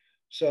large.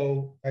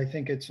 So I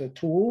think it's a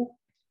tool,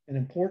 an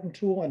important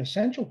tool, an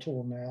essential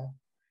tool now,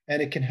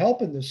 and it can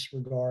help in this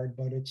regard,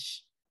 but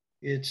it's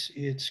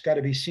got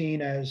to be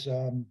seen as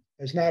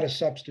not a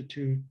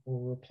substitute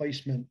or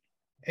replacement,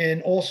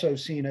 and also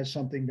seen as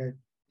something that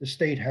the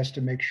state has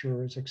to make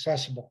sure is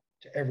accessible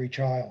to every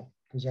child,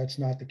 because that's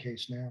not the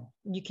case now.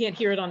 You can't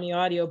hear it on the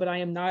audio, but I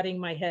am nodding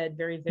my head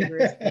very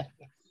vigorously.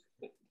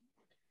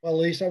 Well,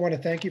 Lisa, I want to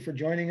thank you for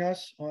joining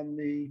us on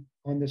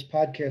this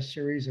podcast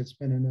series. It's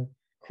been an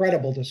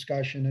incredible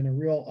discussion and a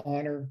real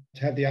honor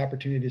to have the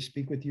opportunity to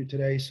speak with you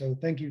today. So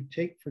thank you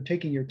for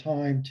taking your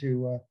time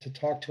to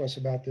talk to us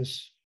about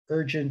this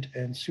urgent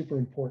and super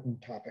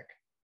important topic.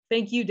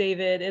 Thank you,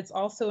 David. It's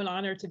also an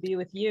honor to be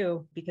with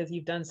you because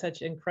you've done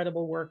such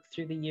incredible work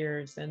through the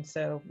years. And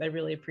so I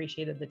really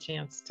appreciated the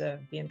chance to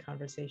be in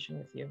conversation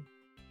with you.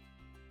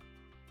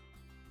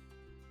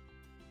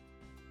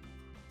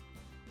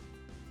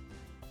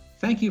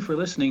 Thank you for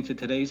listening to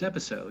today's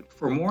episode.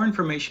 For more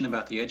information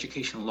about the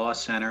Education Law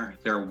Center,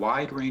 their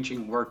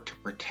wide-ranging work to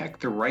protect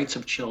the rights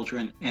of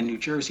children, and New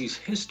Jersey's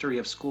history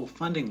of school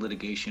funding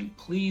litigation,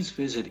 please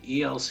visit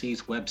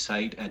ELC's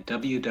website at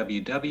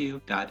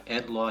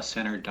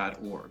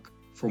www.edlawcenter.org.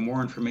 For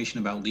more information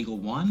about Legal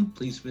One,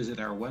 please visit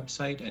our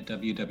website at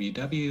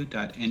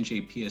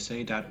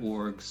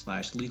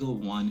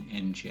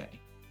www.njpsa.org/legal1nj.